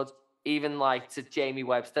Hollywood, even like to Jamie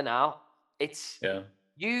Webster now, it's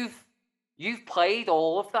you've played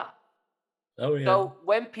all of that. Oh yeah. So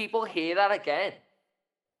when people hear that again,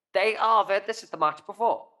 I've heard this at the match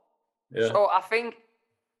before. Yeah. So I think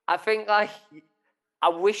like, I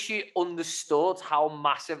wish you understood how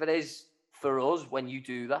massive it is for us when you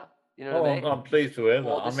do that. You know what I mean? I'm pleased to hear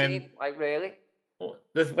that. I mean, like, really?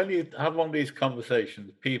 When you have one of these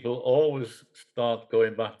conversations, people always start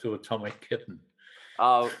going back to Atomic Kitten.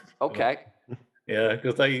 Oh, okay. Yeah,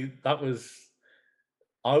 because I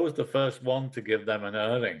was the first one to give them an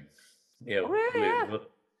airing. Really?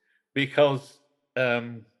 Because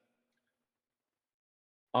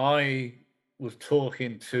I was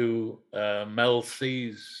talking to Mel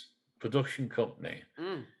C's production company,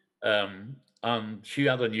 and she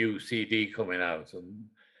had a new CD coming out, and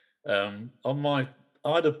I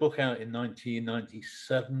had a book out in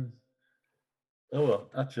 1997. Oh, well,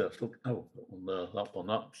 actually, that one,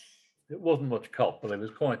 it wasn't much cop, but it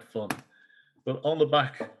was quite fun. But on the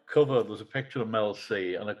back cover, there's a picture of Mel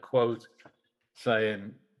C and a quote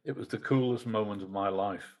saying, "It was the coolest moment of my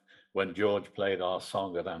life when George played our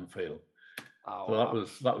song at Anfield." Oh, So wow.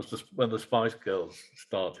 that was just when the Spice Girls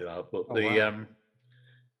started out. But wow.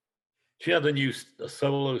 she had a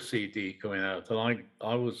solo CD coming out, and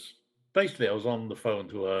I was on the phone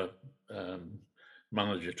to her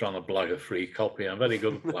manager trying to blag a free copy. I'm very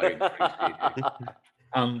good at blagging free CD.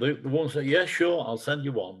 And the one said, "Yeah, sure, I'll send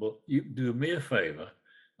you one, but you do me a favor.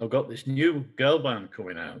 I've got this new girl band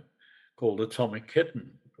coming out called Atomic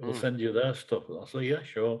Kitten. I'll send you their stuff." I said, "Yeah,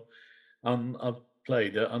 sure." And I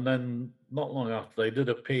played it, and then not long after, they did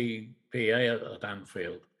a PA at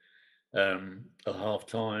Anfield at half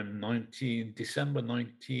time, December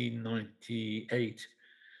 1998.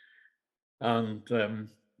 And I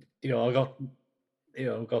got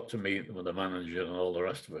to meet them with the manager and all the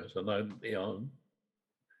rest of it. And then,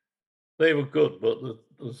 they were good, but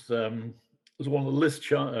there's one of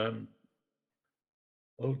the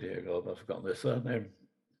oh dear God, I've forgotten their surname.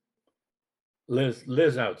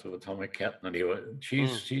 Liz out of Atomic Kitten, anyway.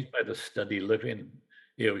 She's made a steady living.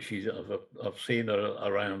 I've seen her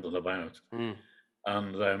around and about,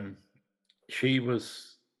 and she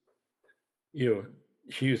was a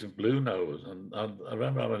blue nose, and I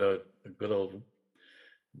remember having a good old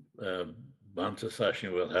banter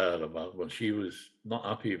session with her about when she was not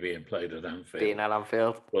happy being played at Anfield. Being at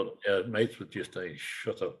Anfield. But mates would just say,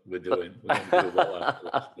 "Shut up, we don't do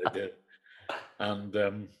well." They did. And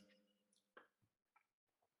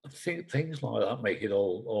I think things like that make it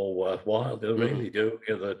all worthwhile. They really do.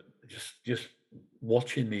 Just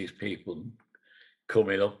watching these people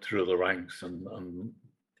coming up through the ranks and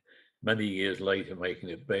many years later making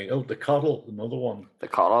it big. Oh, the Coddle, another one. The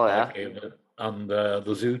Coddle, yeah. And the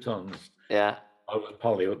Zootons. Yeah. I was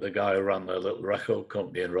probably with the guy who ran their little record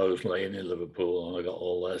company in Rose Lane in Liverpool, and I got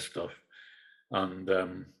all their stuff. And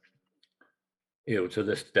to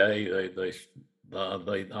this day,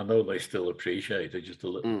 I know they still appreciate it, just a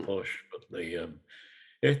little push, but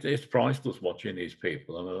it's priceless watching these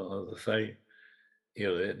people. And as I say,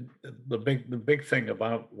 the big thing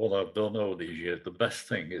about what I've done over these years, the best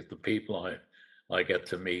thing is the people I get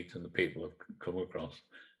to meet and the people I've come across.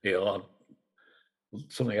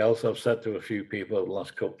 Something else I've said to a few people over the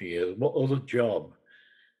last couple of years: what other job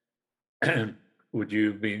would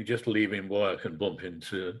you be just leaving work and bump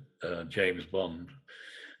into James Bond?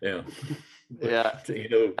 Yeah.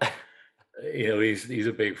 He's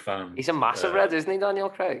a big fan. He's a massive red, isn't he, Daniel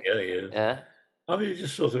Craig? Yeah, he is. Yeah. I mean, he's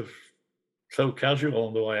just sort of so casual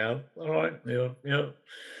on the way out. All right, and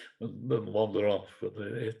then wander off. But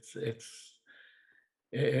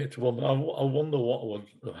it's one. I wonder what would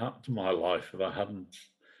have happened to my life if I hadn't,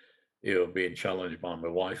 been challenged by my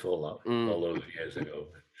wife all those years ago.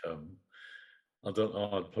 I don't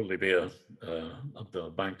know. I'd probably be a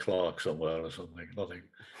bank clerk somewhere or something.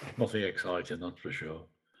 Nothing exciting, that's for sure.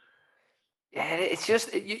 Yeah, it's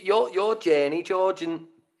just your journey, George, and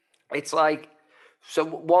it's like, so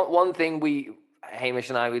one thing Hamish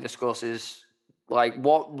and we discuss is like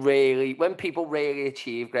when people really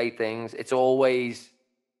achieve great things, it's always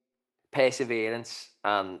perseverance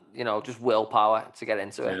and just willpower to get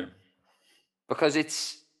into it. Because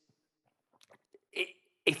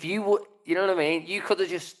if you would, you know what I mean, you could have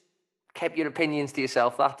just kept your opinions to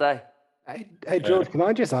yourself that day. Hey George, can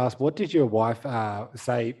I just ask, what did your wife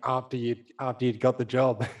say after you'd got the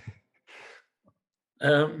job?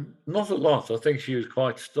 Not a lot. I think she was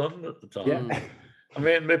quite stunned at the time. Yeah. I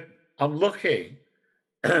mean, I'm lucky.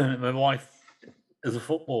 My wife is a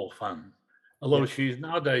football fan, although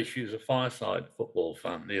nowadays she's a fireside football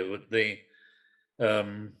fan.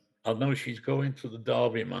 I know she's going to the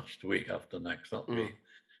Derby match the week after next. That'll be.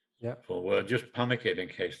 Yeah. So we're just panicking in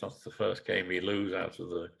case that's the first game we lose out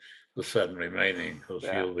of the 7 remaining, because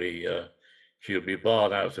she'll be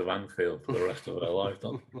barred out of Anfield for the rest of her life.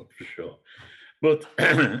 That's for sure. But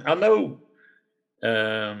I know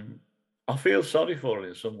I feel sorry for her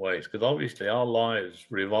in some ways, because obviously our lives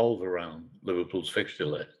revolve around Liverpool's fixture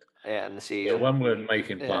list. Yeah, and the season. When we're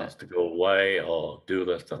making plans to go away or do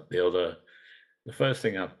this, that, the other, the first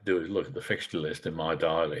thing I have to do is look at the fixture list in my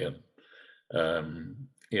diary. And,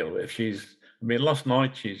 if last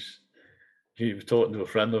night she was talking to a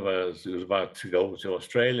friend of hers who was about to go to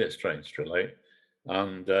Australia, strangely,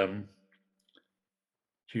 and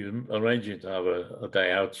she was arranging to have a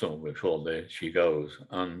day out somewhere before she goes.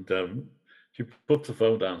 And she put the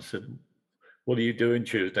phone down and said, "What are you doing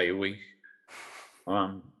Tuesday week?"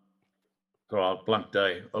 throughout blank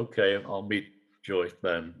day. Okay, I'll meet Joyce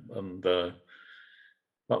then, and that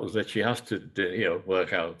was it. She has to do,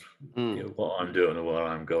 work out what I'm doing or where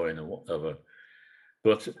I'm going or whatever.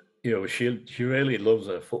 But she really loves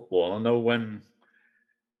her football. I know when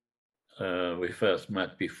we first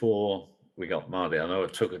met before we got married, I know I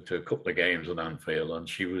took her to a couple of games at Anfield, and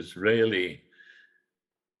she was really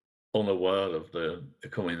unaware of the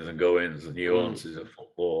comings and goings, the nuances of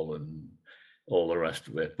football and all the rest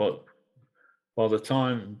of it. But by the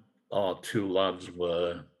time our two lads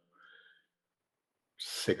were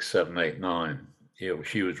 6, 7, 8, 9,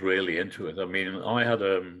 she was really into it. I mean, I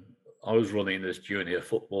was running this junior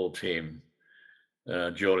football team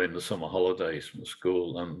during the summer holidays from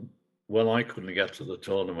school, and when I couldn't get to the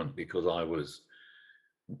tournament because I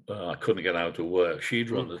couldn't get out of work, she'd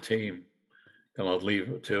run the team, and I'd leave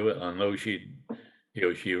her to it. I know she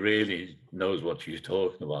really knows what she's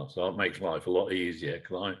talking about, so it makes life a lot easier.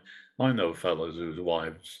 Because I know fellas whose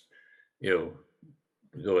wives, go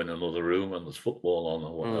in another room and there's football on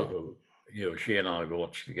or whatever. She and I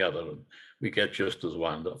watch together, and we get just as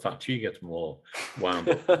wound up. In fact, she gets more wound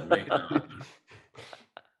up than me now.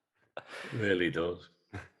 Really does.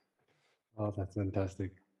 Oh, that's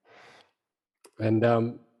fantastic.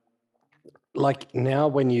 And like now,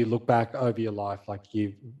 when you look back over your life, like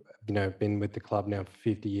you've been with the club now for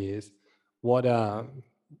 50 years, what to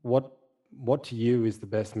you is the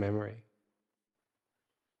best memory?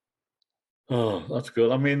 Oh, that's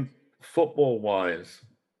good. I mean, football-wise,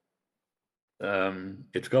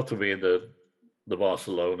 it's got to be the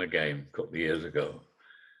Barcelona game a couple of years ago.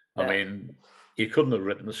 I mean, you couldn't have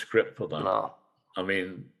written a script for that. No. I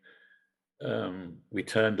mean, we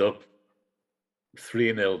turned up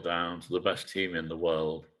 3-0 down to the best team in the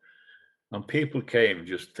world, and people came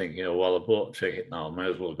just thinking, well, I bought a ticket now, I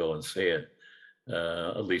may as well go and see it.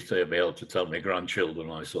 At least they'll be able to tell my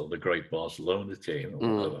grandchildren I saw the great Barcelona team or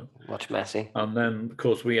whatever. Watch Messi. And then, of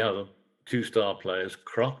course, we had 2 star players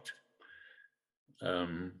crocked.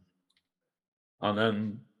 And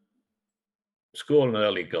then score an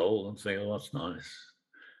early goal and think, oh, that's nice.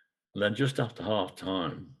 And then just after half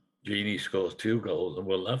time, Genie scores 2 goals and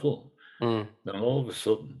we're level. Then all of a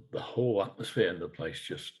sudden, the whole atmosphere in the place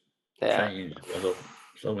just changed, went up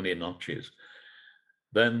so many notches.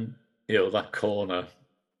 Then, that corner.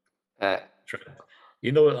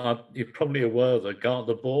 You're probably aware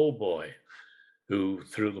the ball boy who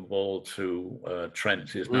threw the ball to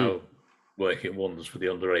Trent is now working wonders for the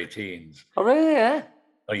under-18s. Oh, really? Yeah.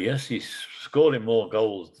 Oh, yes, he's scoring more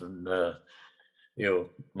goals than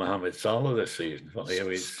Mohamed Salah this season.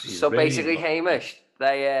 He's so really basically, Hamish,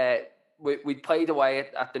 we played away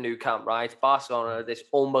at the new camp, right? Barcelona, this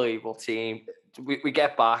unbelievable team. We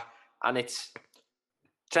get back, and it's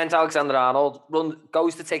Trent Alexander-Arnold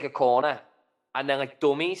goes to take a corner, and then like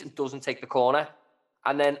dummies and doesn't take the corner.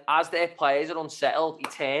 And then as their players are unsettled, he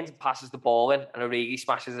turns and passes the ball in, and Origi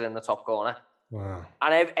smashes it in the top corner. Wow.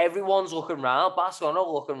 And everyone's looking around, Barcelona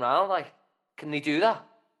looking around like, can they do that?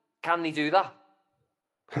 Can they do that?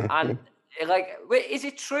 And like, is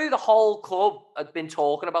it true the whole club had been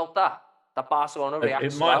talking about that Barcelona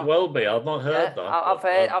reacts? It might well be. I've not heard that.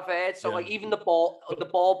 I've heard. So like even the ball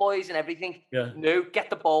boys and everything knew, get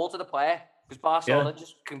the ball to the player, because Barcelona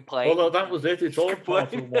just complained. Well, that was it. It's all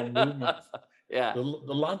part of one movement. Yeah. The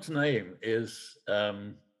lad's name is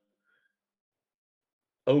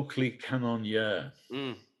Oakley Cannonier.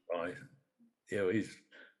 Right.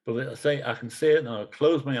 But I say I can see it now. I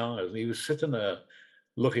close my eyes. He was sitting there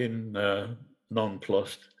looking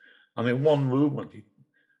nonplussed. And in one movement,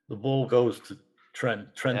 the ball goes to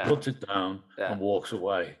Trent. Trent puts it down and walks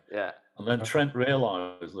away. Yeah. And then Trent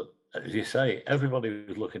realised that, as you say, everybody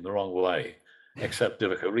was looking the wrong way except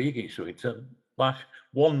Divock Origi. So he turned back,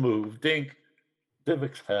 one move, dink,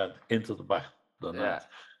 Divock's head into the back of the net.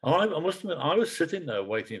 And I must admit, I was sitting there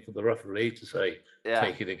waiting for the referee to say,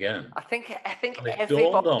 take it again. I think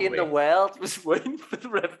everybody in the world was waiting for the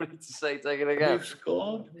referee to say, take it again. We've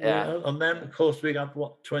scored. Yeah. And then, of course, we got,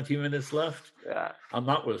 20 minutes left? Yeah. And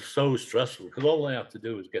that was so stressful, because all they had to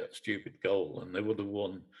do was get a stupid goal, and they would have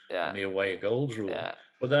won in the away goals rule. Yeah.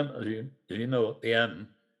 But then, as you know, at the end,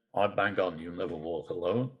 I bang on, you never walk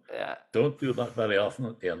alone. Yeah. Don't do that very often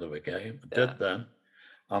at the end of a game. I did then.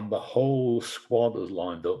 And the whole squad was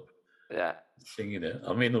lined up, singing it.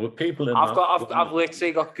 I mean, there were people in. I've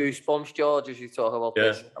literally got goosebumps, George, as you talk about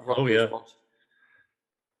this. I've got goosebumps.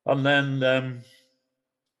 And then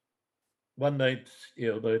when they'd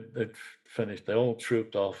finished, they all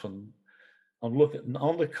trooped off, and I'm looking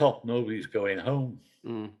on the cop. Nobody's going home.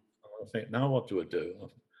 And I think, now what do I do?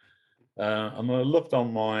 And I looked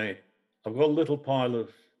on I've got a little pile of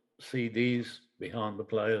CDs behind the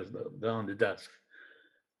players, behind the desk.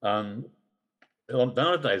 And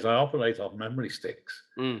nowadays, I operate off memory sticks.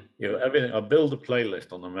 Everything. I build a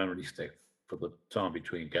playlist on a memory stick for the time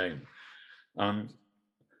between games, and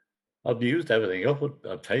I've used everything up.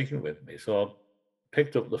 I've taken with me. So I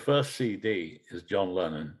picked up the first CD is John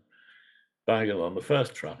Lennon, banging on the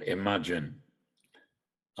first track, Imagine.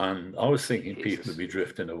 And I was thinking people would be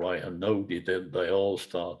drifting away, and nobody did. They all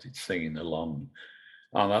started singing along.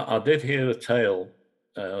 And I did hear a tale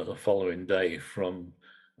the following day from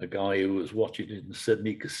a guy who was watching it in the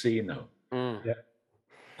Sydney casino.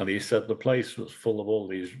 And he said the place was full of all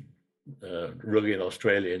these rugged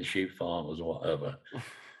Australian sheep farmers or whatever.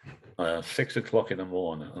 6 o'clock in the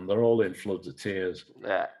morning, and they're all in floods of tears.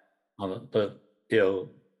 And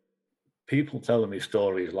people telling me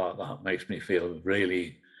stories like that makes me feel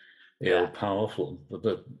really powerful.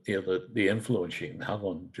 The influence you can have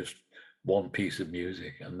on just one piece of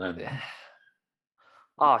music, and then.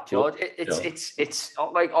 Oh, George, it's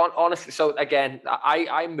like honestly. So again,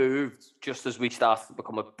 I moved just as we started to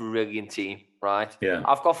become a brilliant team, right? Yeah.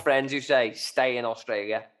 I've got friends who say stay in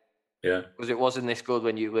Australia. Yeah. Because it wasn't this good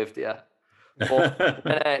when you lived here. But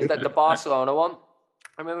the Barcelona one,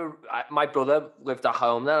 I remember my brother lived at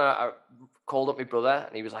home then. I called up my brother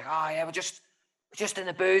and he was like, "Oh yeah, we're just in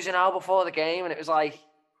the booze an hour before the game," and it was like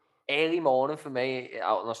early morning for me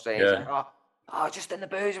out in Australia. He's like, "Oh, just in the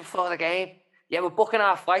booze before the game. Yeah, we're booking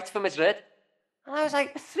our flights for Madrid." And I was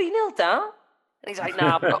like, 3-0 down. And he's like,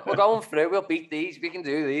 "Nah, we're going through. We'll beat these. We can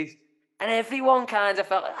do these." And everyone kind of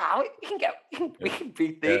felt like, we can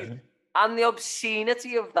beat these. Yeah. And the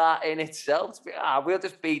obscenity of that in itself, we'll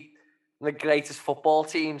just beat the greatest football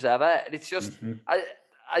teams ever. And it's just,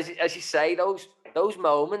 as you say, those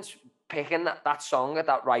moments, picking that song at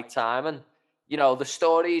that right time, and the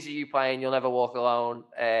stories of you playing "You'll Never Walk Alone"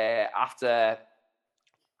 after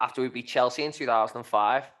we beat Chelsea in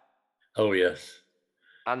 2005. Oh yes.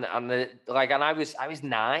 And I was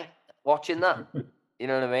 9 watching that. You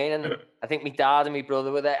know what I mean? And I think my dad and my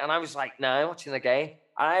brother were there, and I was like 9 watching the game.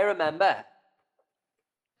 And I remember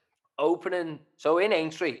opening in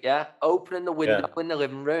Aintree, opening the window in the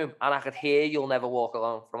living room, and I could hear "You'll Never Walk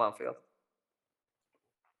Alone" from Anfield.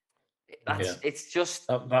 It's just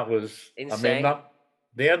that was insane. I mean,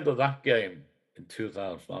 the end of that game in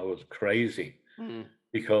 2005 was crazy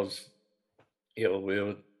because we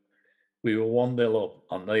were 1-0 up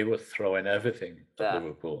and they were throwing everything at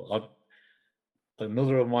Liverpool.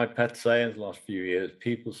 Another of my pet sayings the last few years,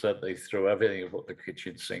 people said they threw everything but the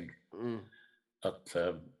kitchen sink at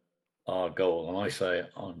our goal. And I say,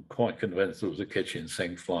 I'm quite convinced there was a kitchen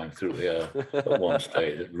sink flying through the air at one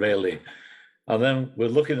stage. It really. And then we're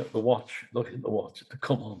looking at the watch,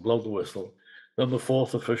 come on, blow the whistle. Then the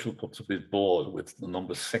fourth official puts up his board with the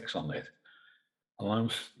number 6 on it. And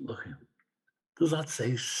I'm looking, does that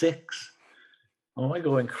say 6? And I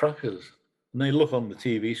go in crackers. And they look on the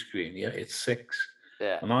TV screen, it's 6.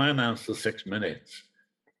 Yeah. And I announced the 6 minutes.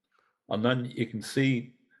 And then you can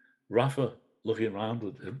see Rafa looking around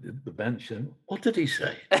at the bench and, what did he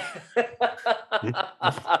say?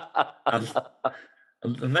 and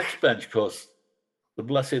the next bench, of course, the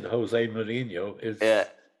blessed Jose Mourinho is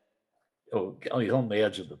he's on the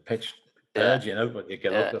edge of the pitch, but you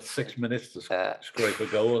can look at 6 minutes to scrape a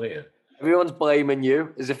goal here. Everyone's blaming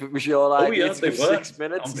you as if it was your idea. They were. 6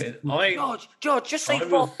 minutes. I mean, George, just say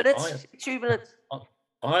 4 minutes, 2 minutes.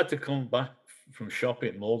 I had to come back from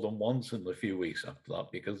shopping more than once in the few weeks after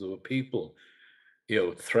that because there were people,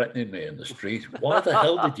 threatening me in the street. Why the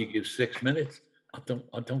hell did you give 6 minutes? I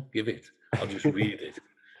don't give it. I'll just read it.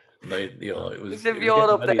 And it was. As if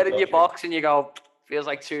you're up there in your box and you go, feels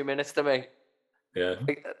like 2 minutes to me. Yeah.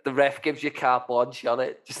 The ref gives you carte blanche on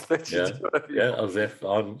it. Just as if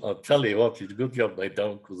I'll tell you what, it's a good job they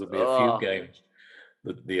don't, because there'll be a few games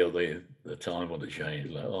that the time would have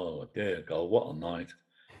changed. Like, oh dear God, what a night!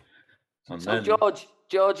 And so then, George,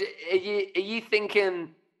 are you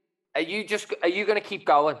thinking? Are you going to keep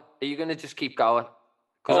going? Are you going to just keep going?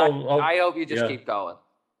 Because I hope you just keep going.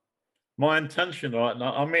 My intention right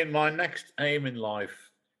now, I mean, my next aim in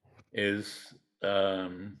life is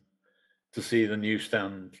to see the new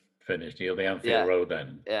stand finished, the Anfield Road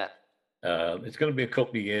end. Yeah. It's going to be a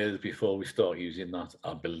couple of years before we start using that,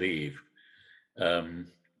 I believe.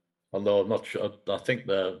 Although I'm not sure, I think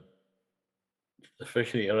they're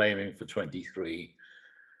officially aiming for 23,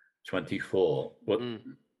 24. But,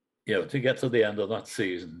 to get to the end of that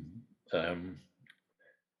season,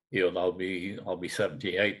 I'll be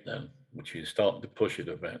 78 then, which is starting to push it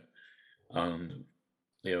a bit. And,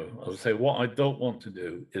 I would say what I don't want to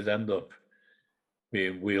do is end up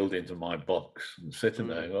being wheeled into my box and sitting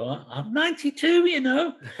there. Well, I'm 92, you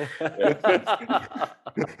know.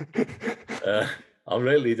 I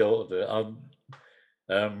really don't.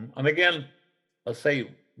 And again, I say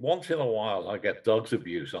once in a while I get dogs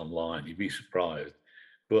abuse online. You'd be surprised,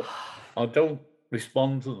 but I don't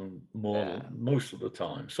respond to them most of the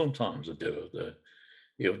time. Sometimes I do.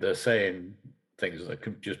 They're saying things that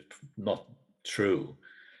are just not true.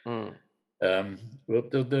 But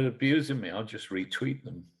they're abusing me. I'll just retweet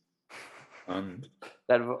them, and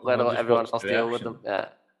let everyone else deal with them. Yeah.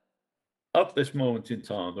 At this moment in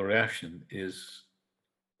time, the reaction is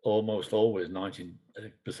almost always 90%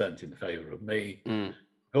 in favour of me.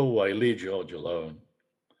 Go away, leave George alone.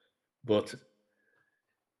 But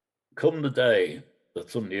come the day that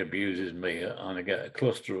somebody abuses me and I get a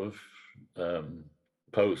cluster of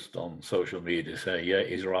posts on social media saying, yeah,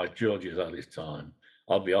 he's right, George is at his time,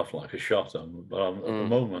 I'll be off like a shot. But at the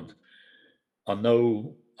moment,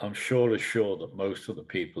 I'm sure that most of the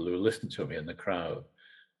people who listen to me in the crowd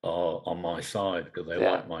are on my side because they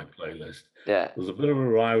like my playlist. There's a bit of a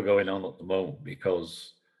row going on at the moment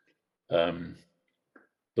because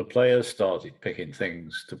the players started picking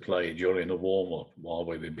things to play during the warm-up while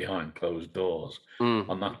we were behind closed doors,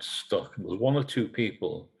 and that stuck. There's one or two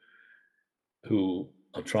people who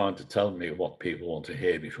are trying to tell me what people want to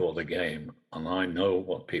hear before the game, and I know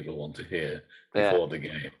what people want to hear before the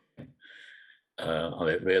game. And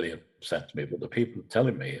it really upsets me. But the people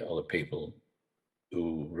telling me are the people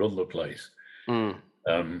who run the place. And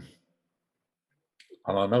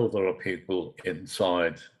I know there are people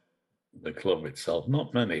inside the club itself,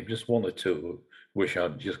 not many, just one or two, who wish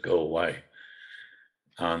I'd just go away,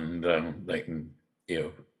 and they can,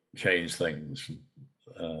 change things.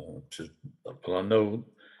 But I know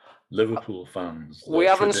Liverpool fans. We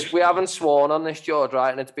haven't sworn on this, George,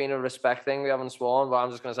 right? And it's been a respect thing. We haven't sworn, but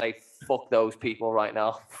I'm just going to say, fuck those people right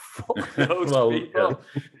now. Fuck those people.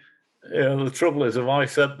 Yeah, the trouble is, if I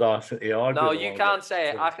said that, no, you can't say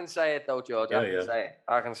it. I can say it though, George. I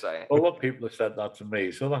can say it. Well, a lot of people have said that to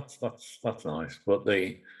me, so that's nice. But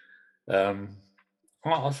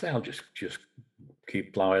I'll say I'll just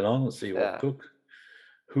keep plowing on and see what cooks.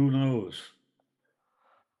 Who knows?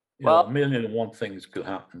 Well, a million and one things could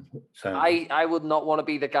happen. I would not want to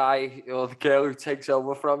be the guy or the girl who takes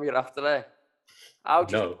over from you after that. How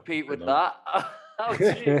do you compete with that? How do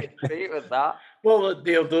you compete with that? Well,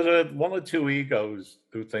 there are one or two egos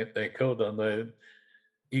who think they could, and I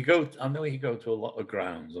know you go to a lot of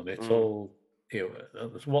grounds, and it's all,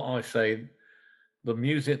 that's what I say. The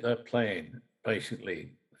music they're playing,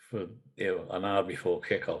 basically, for an hour before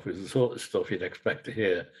kickoff, is the sort of stuff you'd expect to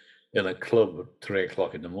hear in a club at 3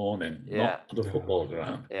 o'clock in the morning, not at the football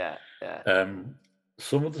ground.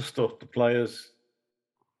 Some of the stuff the players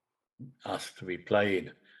ask to be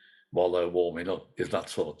played while they're warming up is that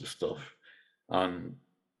sort of stuff. And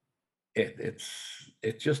it's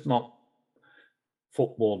just not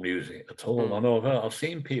football music at all. I know I've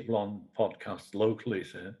seen people on podcasts locally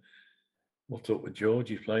saying, "What's up with George?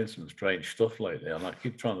 He's playing some strange stuff lately." And I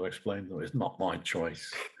keep trying to explain to them, it's not my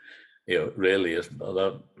choice. It really isn't.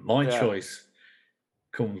 My choice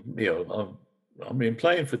comes, I've been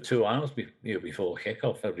playing for 2 hours before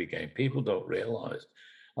kickoff every game. People don't realise.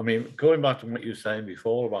 I mean, going back to what you were saying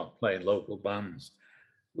before about playing local bands,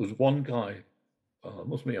 there was one guy, it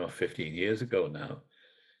must be about 15 years ago now,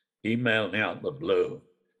 he emailed me out of the blue,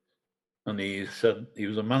 and he said he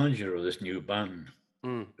was a manager of this new band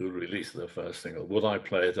who released their first single. Would I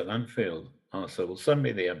play it at Anfield? And I said, well, send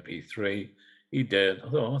me the MP3. He did. I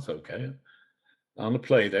thought, oh, that's okay. And I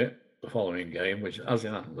played it the following game, which, as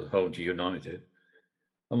it happened, was home to United.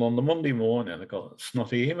 And on the Monday morning, I got a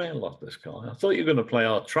snotty email off this guy. I thought you were going to play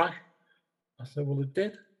our track. I said, well, it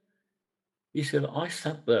did. He said, I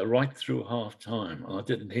sat there right through half time and I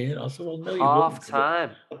didn't hear it. I said, well, no, you wouldn't. Half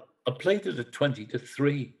time? I played it at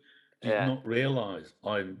 20-3. Did not realise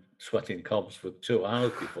I'm sweating cobs for 2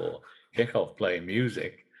 hours before kickoff playing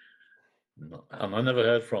music. And I never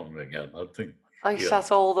heard from him again. I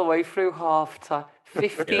sat all the way through half time,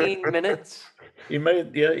 15 minutes. He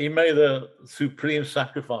made a supreme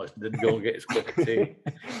sacrifice and didn't go and get his cup of tea.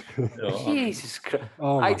 Jesus Christ!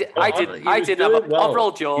 I didn't have a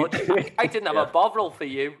bovril, George. I didn't have a bovril for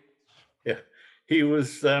you. Yeah, he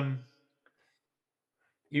was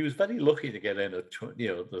very lucky to get in at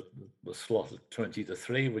the slot at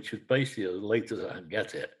 20-3, which is basically as late as I can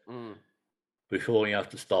get it. Before you have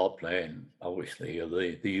to start playing, obviously,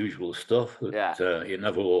 the usual stuff that You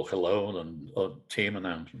Never Walk Alone and team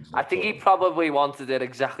announcements. I think he probably wanted it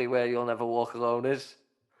exactly where You'll Never Walk Alone is.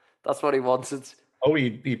 That's what he wanted. Oh,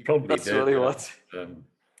 he probably did. That's what he wanted.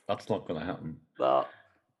 That's not going to happen. No.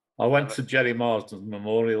 I went to Jerry Marsden's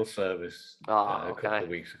memorial service a couple okay. of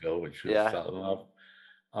weeks ago, which was Yeah.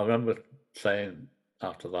 I remember saying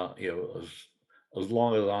after that, as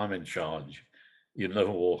long as I'm in charge, You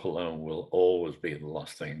Never Walk Alone will always be the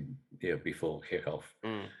last thing before kickoff.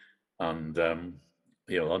 And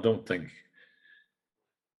I don't think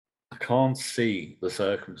I can't see the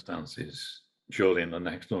circumstances during the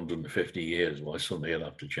next 150 years why somebody will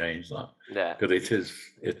have to change that. Yeah. Because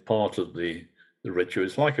it's part of the ritual.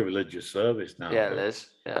 It's like a religious service now. Yeah, it is.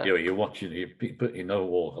 Yeah. You're watching, you never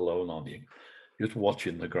walk alone on you. Just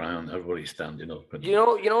watching the ground, everybody standing up. And You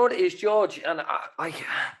know what it is, George? And I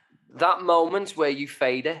that moment where you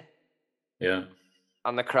fade it. Yeah.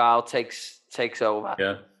 And the crowd takes over.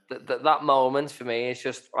 Yeah. That moment for me is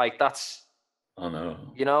just like, that's. I know.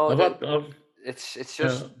 It's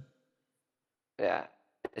just. Yeah.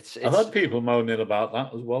 I've had people moaning about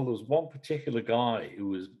that as well. There's one particular guy who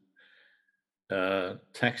was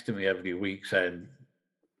texting me every week saying,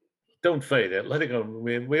 "Don't fade it, let it go.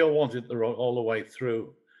 We all want it all the way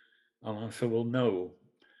through." And I said, "Well, no.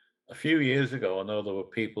 A few years ago, I know there were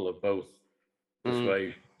people of both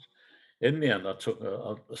persuasions. In the end, I took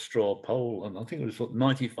a straw poll, and I think it was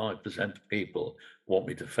 95% of people want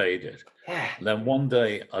me to fade it. Yeah. And then one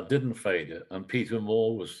day I didn't fade it, and Peter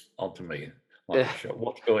Moore was onto me, like,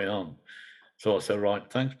 what's going on? So I said, right,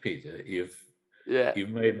 thanks, Peter. You've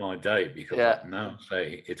made my day, because I now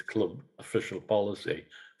say it's club official policy,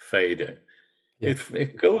 fade it. Yeah.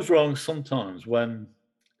 It goes wrong sometimes when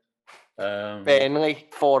Burnley,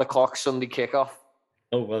 4 o'clock Sunday kickoff.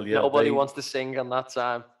 Oh well, yeah. Nobody wants to sing on that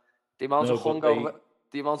time. The amount of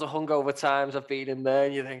hungover times I've been in there,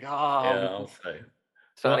 and you think, oh, yeah, I'll say.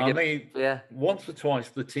 Once or twice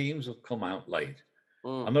the teams have come out late.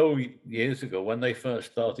 I know years ago when they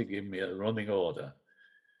first started giving me a running order,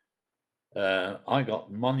 I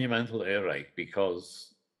got monumental earache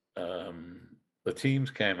because the teams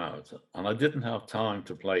came out and I didn't have time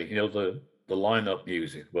to play, the lineup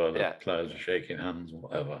music where the players are shaking hands and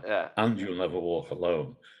whatever, and You'll Never Walk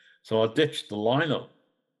Alone. So I ditched the lineup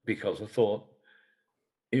because I thought,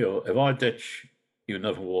 if I ditch You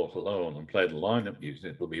Never Walk Alone and play the lineup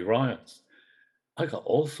music, there'll be riots. I got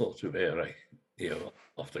all sorts of earache,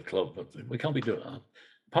 off the club, but we can't be doing that.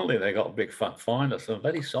 Apparently they got a big fat fine, so I'm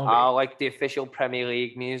very sorry. Oh, like the official Premier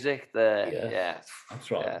League music. That's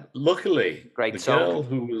right. Yeah. Luckily, girl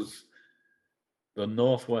who was the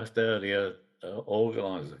Northwest area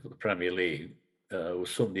organizer for the Premier League was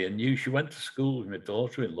somebody I knew. She went to school with my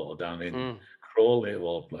daughter-in-law down in Crawley, of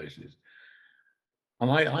all places. And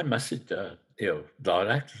I messaged her,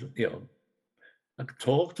 direct, I could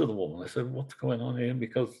talk to the woman. I said, what's going on here?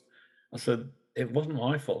 Because I said, it wasn't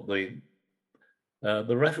my fault. The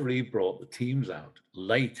referee brought the teams out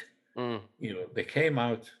late. They came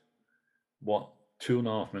out,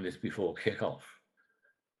 2.5 minutes before kickoff.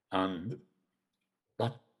 And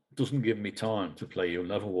that doesn't give me time to play You'll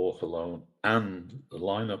Never Walk Alone and the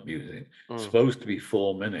lineup music. It's supposed to be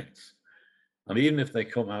 4 minutes. And even if they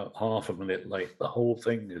come out half a minute late, the whole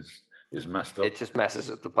thing is messed up. It just messes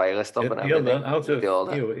up the playlist up and everything.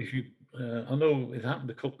 I know it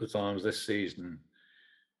happened a couple of times this season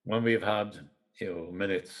when we've had,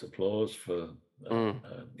 minutes applause for,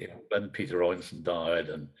 when Peter Roynson died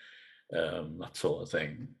and that sort of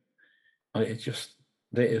thing. And it just,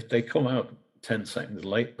 if they come out 10 seconds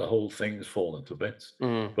late, the whole thing's fallen to bits.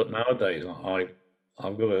 But nowadays,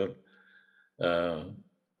 I've got a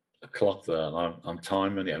clock there, and I'm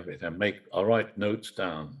timing everything. I write notes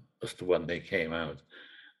down as to when they came out,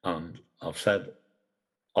 and I've said,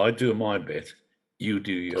 I do my bit, you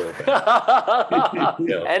do your bit.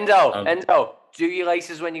 Endo, do your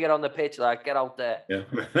laces when you get on the pitch, like, get out there. Yeah.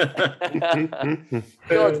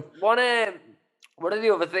 George, one of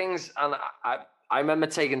the other things, and I remember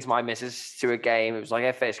taking to my missus to a game. It was like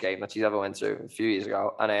her first game that she's ever went to a few years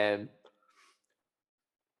ago, and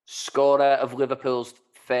scorer of Liverpool's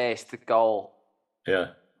first goal.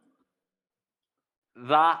 Yeah.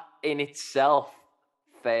 That in itself,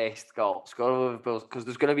 first goal, scorer of Liverpool's, because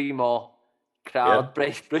there's going to be more. Crowd,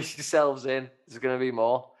 brace yourselves in. There's going to be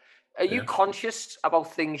more. Are you conscious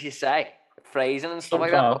about things you say, phrasing and stuff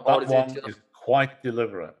like that? Or is quite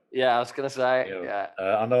deliberate. Yeah, I was going to say.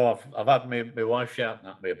 I know I've had my wife shouting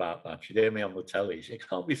at me about that. She'd hear me on the telly. She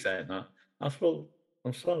can't be saying that. I said, well,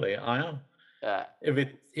 I'm sorry, I am. Yeah. If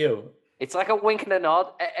it, it's like a wink and a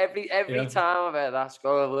nod. Every time I've heard that,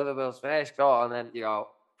 score of Liverpool's first goal, and then you go,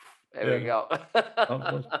 here we go.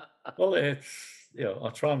 Well, it's I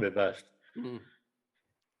try my best.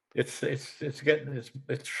 It's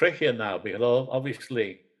trickier now because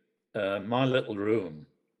obviously my little room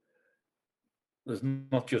there's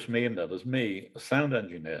not just me in there. There's me, a sound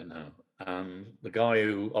engineer now, and the guy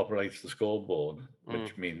who operates the scoreboard,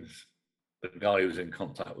 which means the guy who's in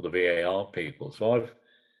contact with the VAR people. So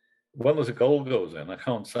when there's a goal goes in, I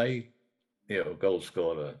can't say, goal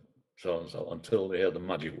scorer so and so until they hear the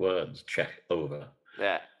magic words check over.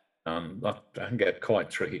 Yeah. And that can get quite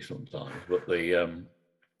tricky sometimes. But when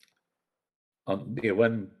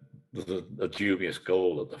there's a dubious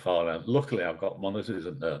goal at the far end, luckily I've got monitors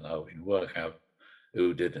in there now. We can work out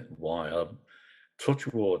who did it and why. Touch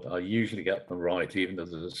wood, I usually get them right, even if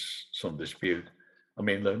there's some dispute. I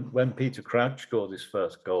mean, when Peter Crouch scored his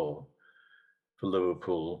first goal for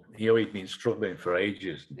Liverpool, he'd been struggling for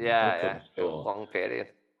ages. Yeah. Long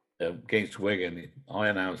period. Against Wigan, I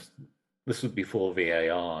announced, this was before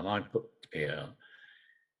VAR, and I put here,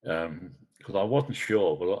 because I wasn't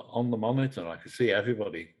sure, but on the monitor, I could see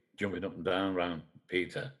everybody jumping up and down around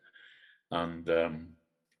Peter. And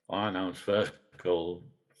I announced first goal,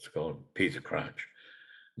 scored Peter Crouch.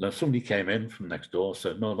 And then somebody came in from next door,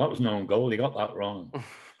 said, no, that was an own goal, he got that wrong.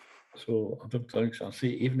 So I don't think so. I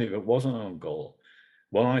see, even if it was an own goal,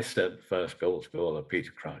 when I said first goal scorer,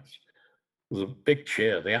 Peter Crouch, there was a big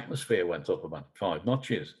cheer. The atmosphere went up about 5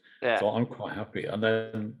 notches. Yeah. So I'm quite happy. And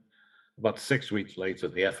then about 6 weeks later,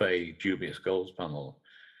 the FA dubious goals panel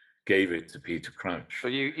gave it to Peter Crouch. So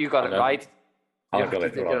you got it right. I got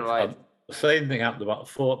it right. And the same thing happened about a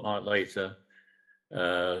fortnight later.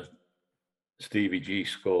 Stevie G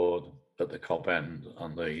scored at the Cop End,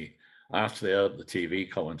 and I actually heard the TV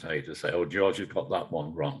commentator say, "Oh, George has got that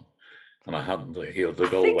one wrong," and I hadn't. The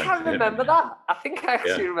goal went. I remember that. I think I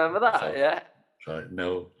actually remember that. So, yeah. So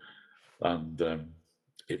no, and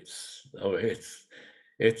it's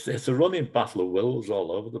a running battle of wills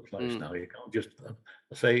all over the place now. You can't just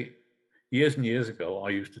I say years and years ago, I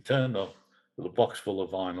used to turn up with a box full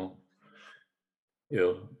of vinyl,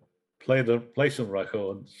 play some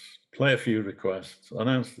records, play a few requests,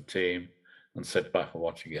 announce the team, and sit back and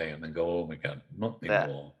watch a game, and then go home again. Not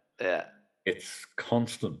anymore. Yeah. It's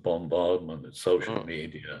constant bombardment. It's social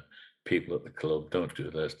media. People at the club, don't do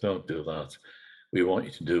this, don't do that. We want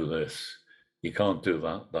you to do this. You can't do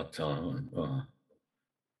that time. I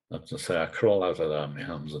have to say, I crawl out of there on my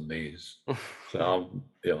hands and knees. So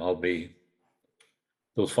they'll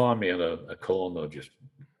find me in a corner just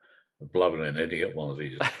blabbering idiot one of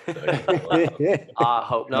these days. I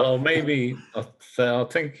hope not. Well, maybe I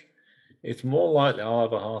think it's more likely I'll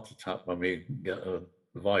have a heart attack when we get a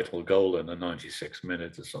vital goal in the 96th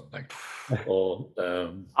minute or something. Or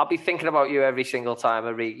I'll be thinking about you every single time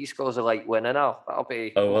Origi scores a late winner now. That'll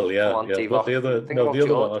be But the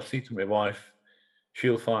other one, I see to my wife,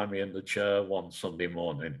 she'll find me in the chair one Sunday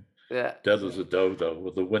morning, dead as a dodo,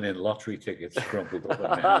 with the winning lottery tickets crumpled up in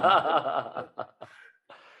my hand.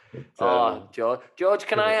 George,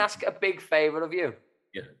 can I ask a big favour of you?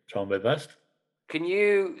 Yeah, try my best. Can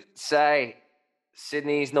you say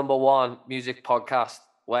Sydney's #1 music podcast,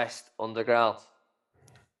 West Underground?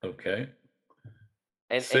 Okay.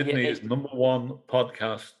 Sydney's #1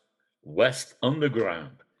 podcast, West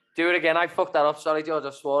Underground. Do it again. I fucked that up. Sorry, George. I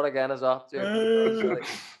swore again as well.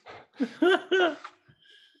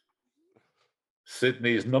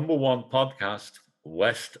 Sydney's #1 podcast,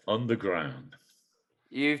 West Underground.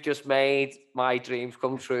 You've just made my dreams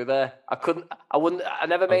come true there. I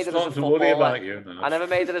never made it as a footballer. Worry about you now. I never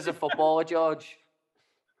made it as a footballer, George.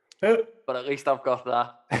 But at least I've got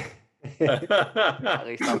that. At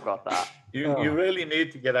least I've got that. You really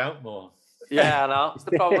need to get out more. Yeah, I know. It's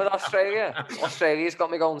the problem with Australia. Australia's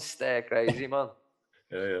got me going stir crazy, man.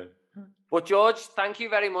 Yeah. But George, thank you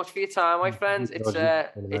very much for your time, my friends. It's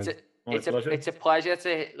a pleasure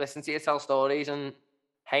to listen to you tell stories. And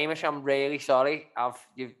Hamish, I'm really sorry.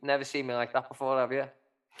 You've never seen me like that before, have you?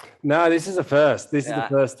 No, this is a first. This is the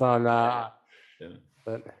first time.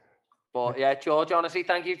 But yeah, George, honestly,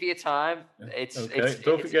 thank you for your time.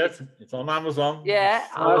 Don't forget, it's on Amazon. Yeah,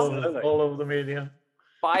 all over the media.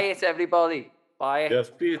 Buy it, everybody. Buy it. Yes,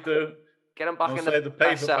 please do. Get them back in the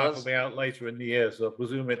paperback will be out later in the year, so I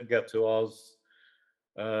presume it'll get to Oz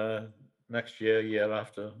next year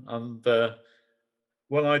after. And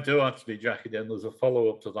when I do actually jack it in, there's a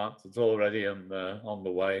follow-up to that that's already on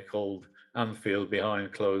the way called Anfield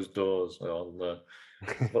Behind Closed Doors. So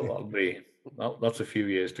that's a few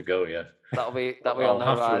years to go yet. That'll be on the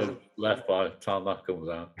horizon. Left by the time that comes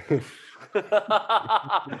out.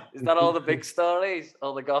 Is that all the big stories?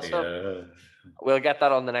 All the gossip? Yeah. We'll get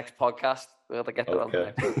that on the next podcast. On the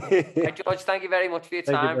next. Hey, George, thank you very much for your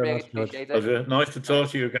time. Really appreciate it. Nice to talk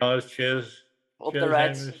to you guys. Cheers. Up the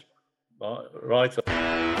Reds. Right.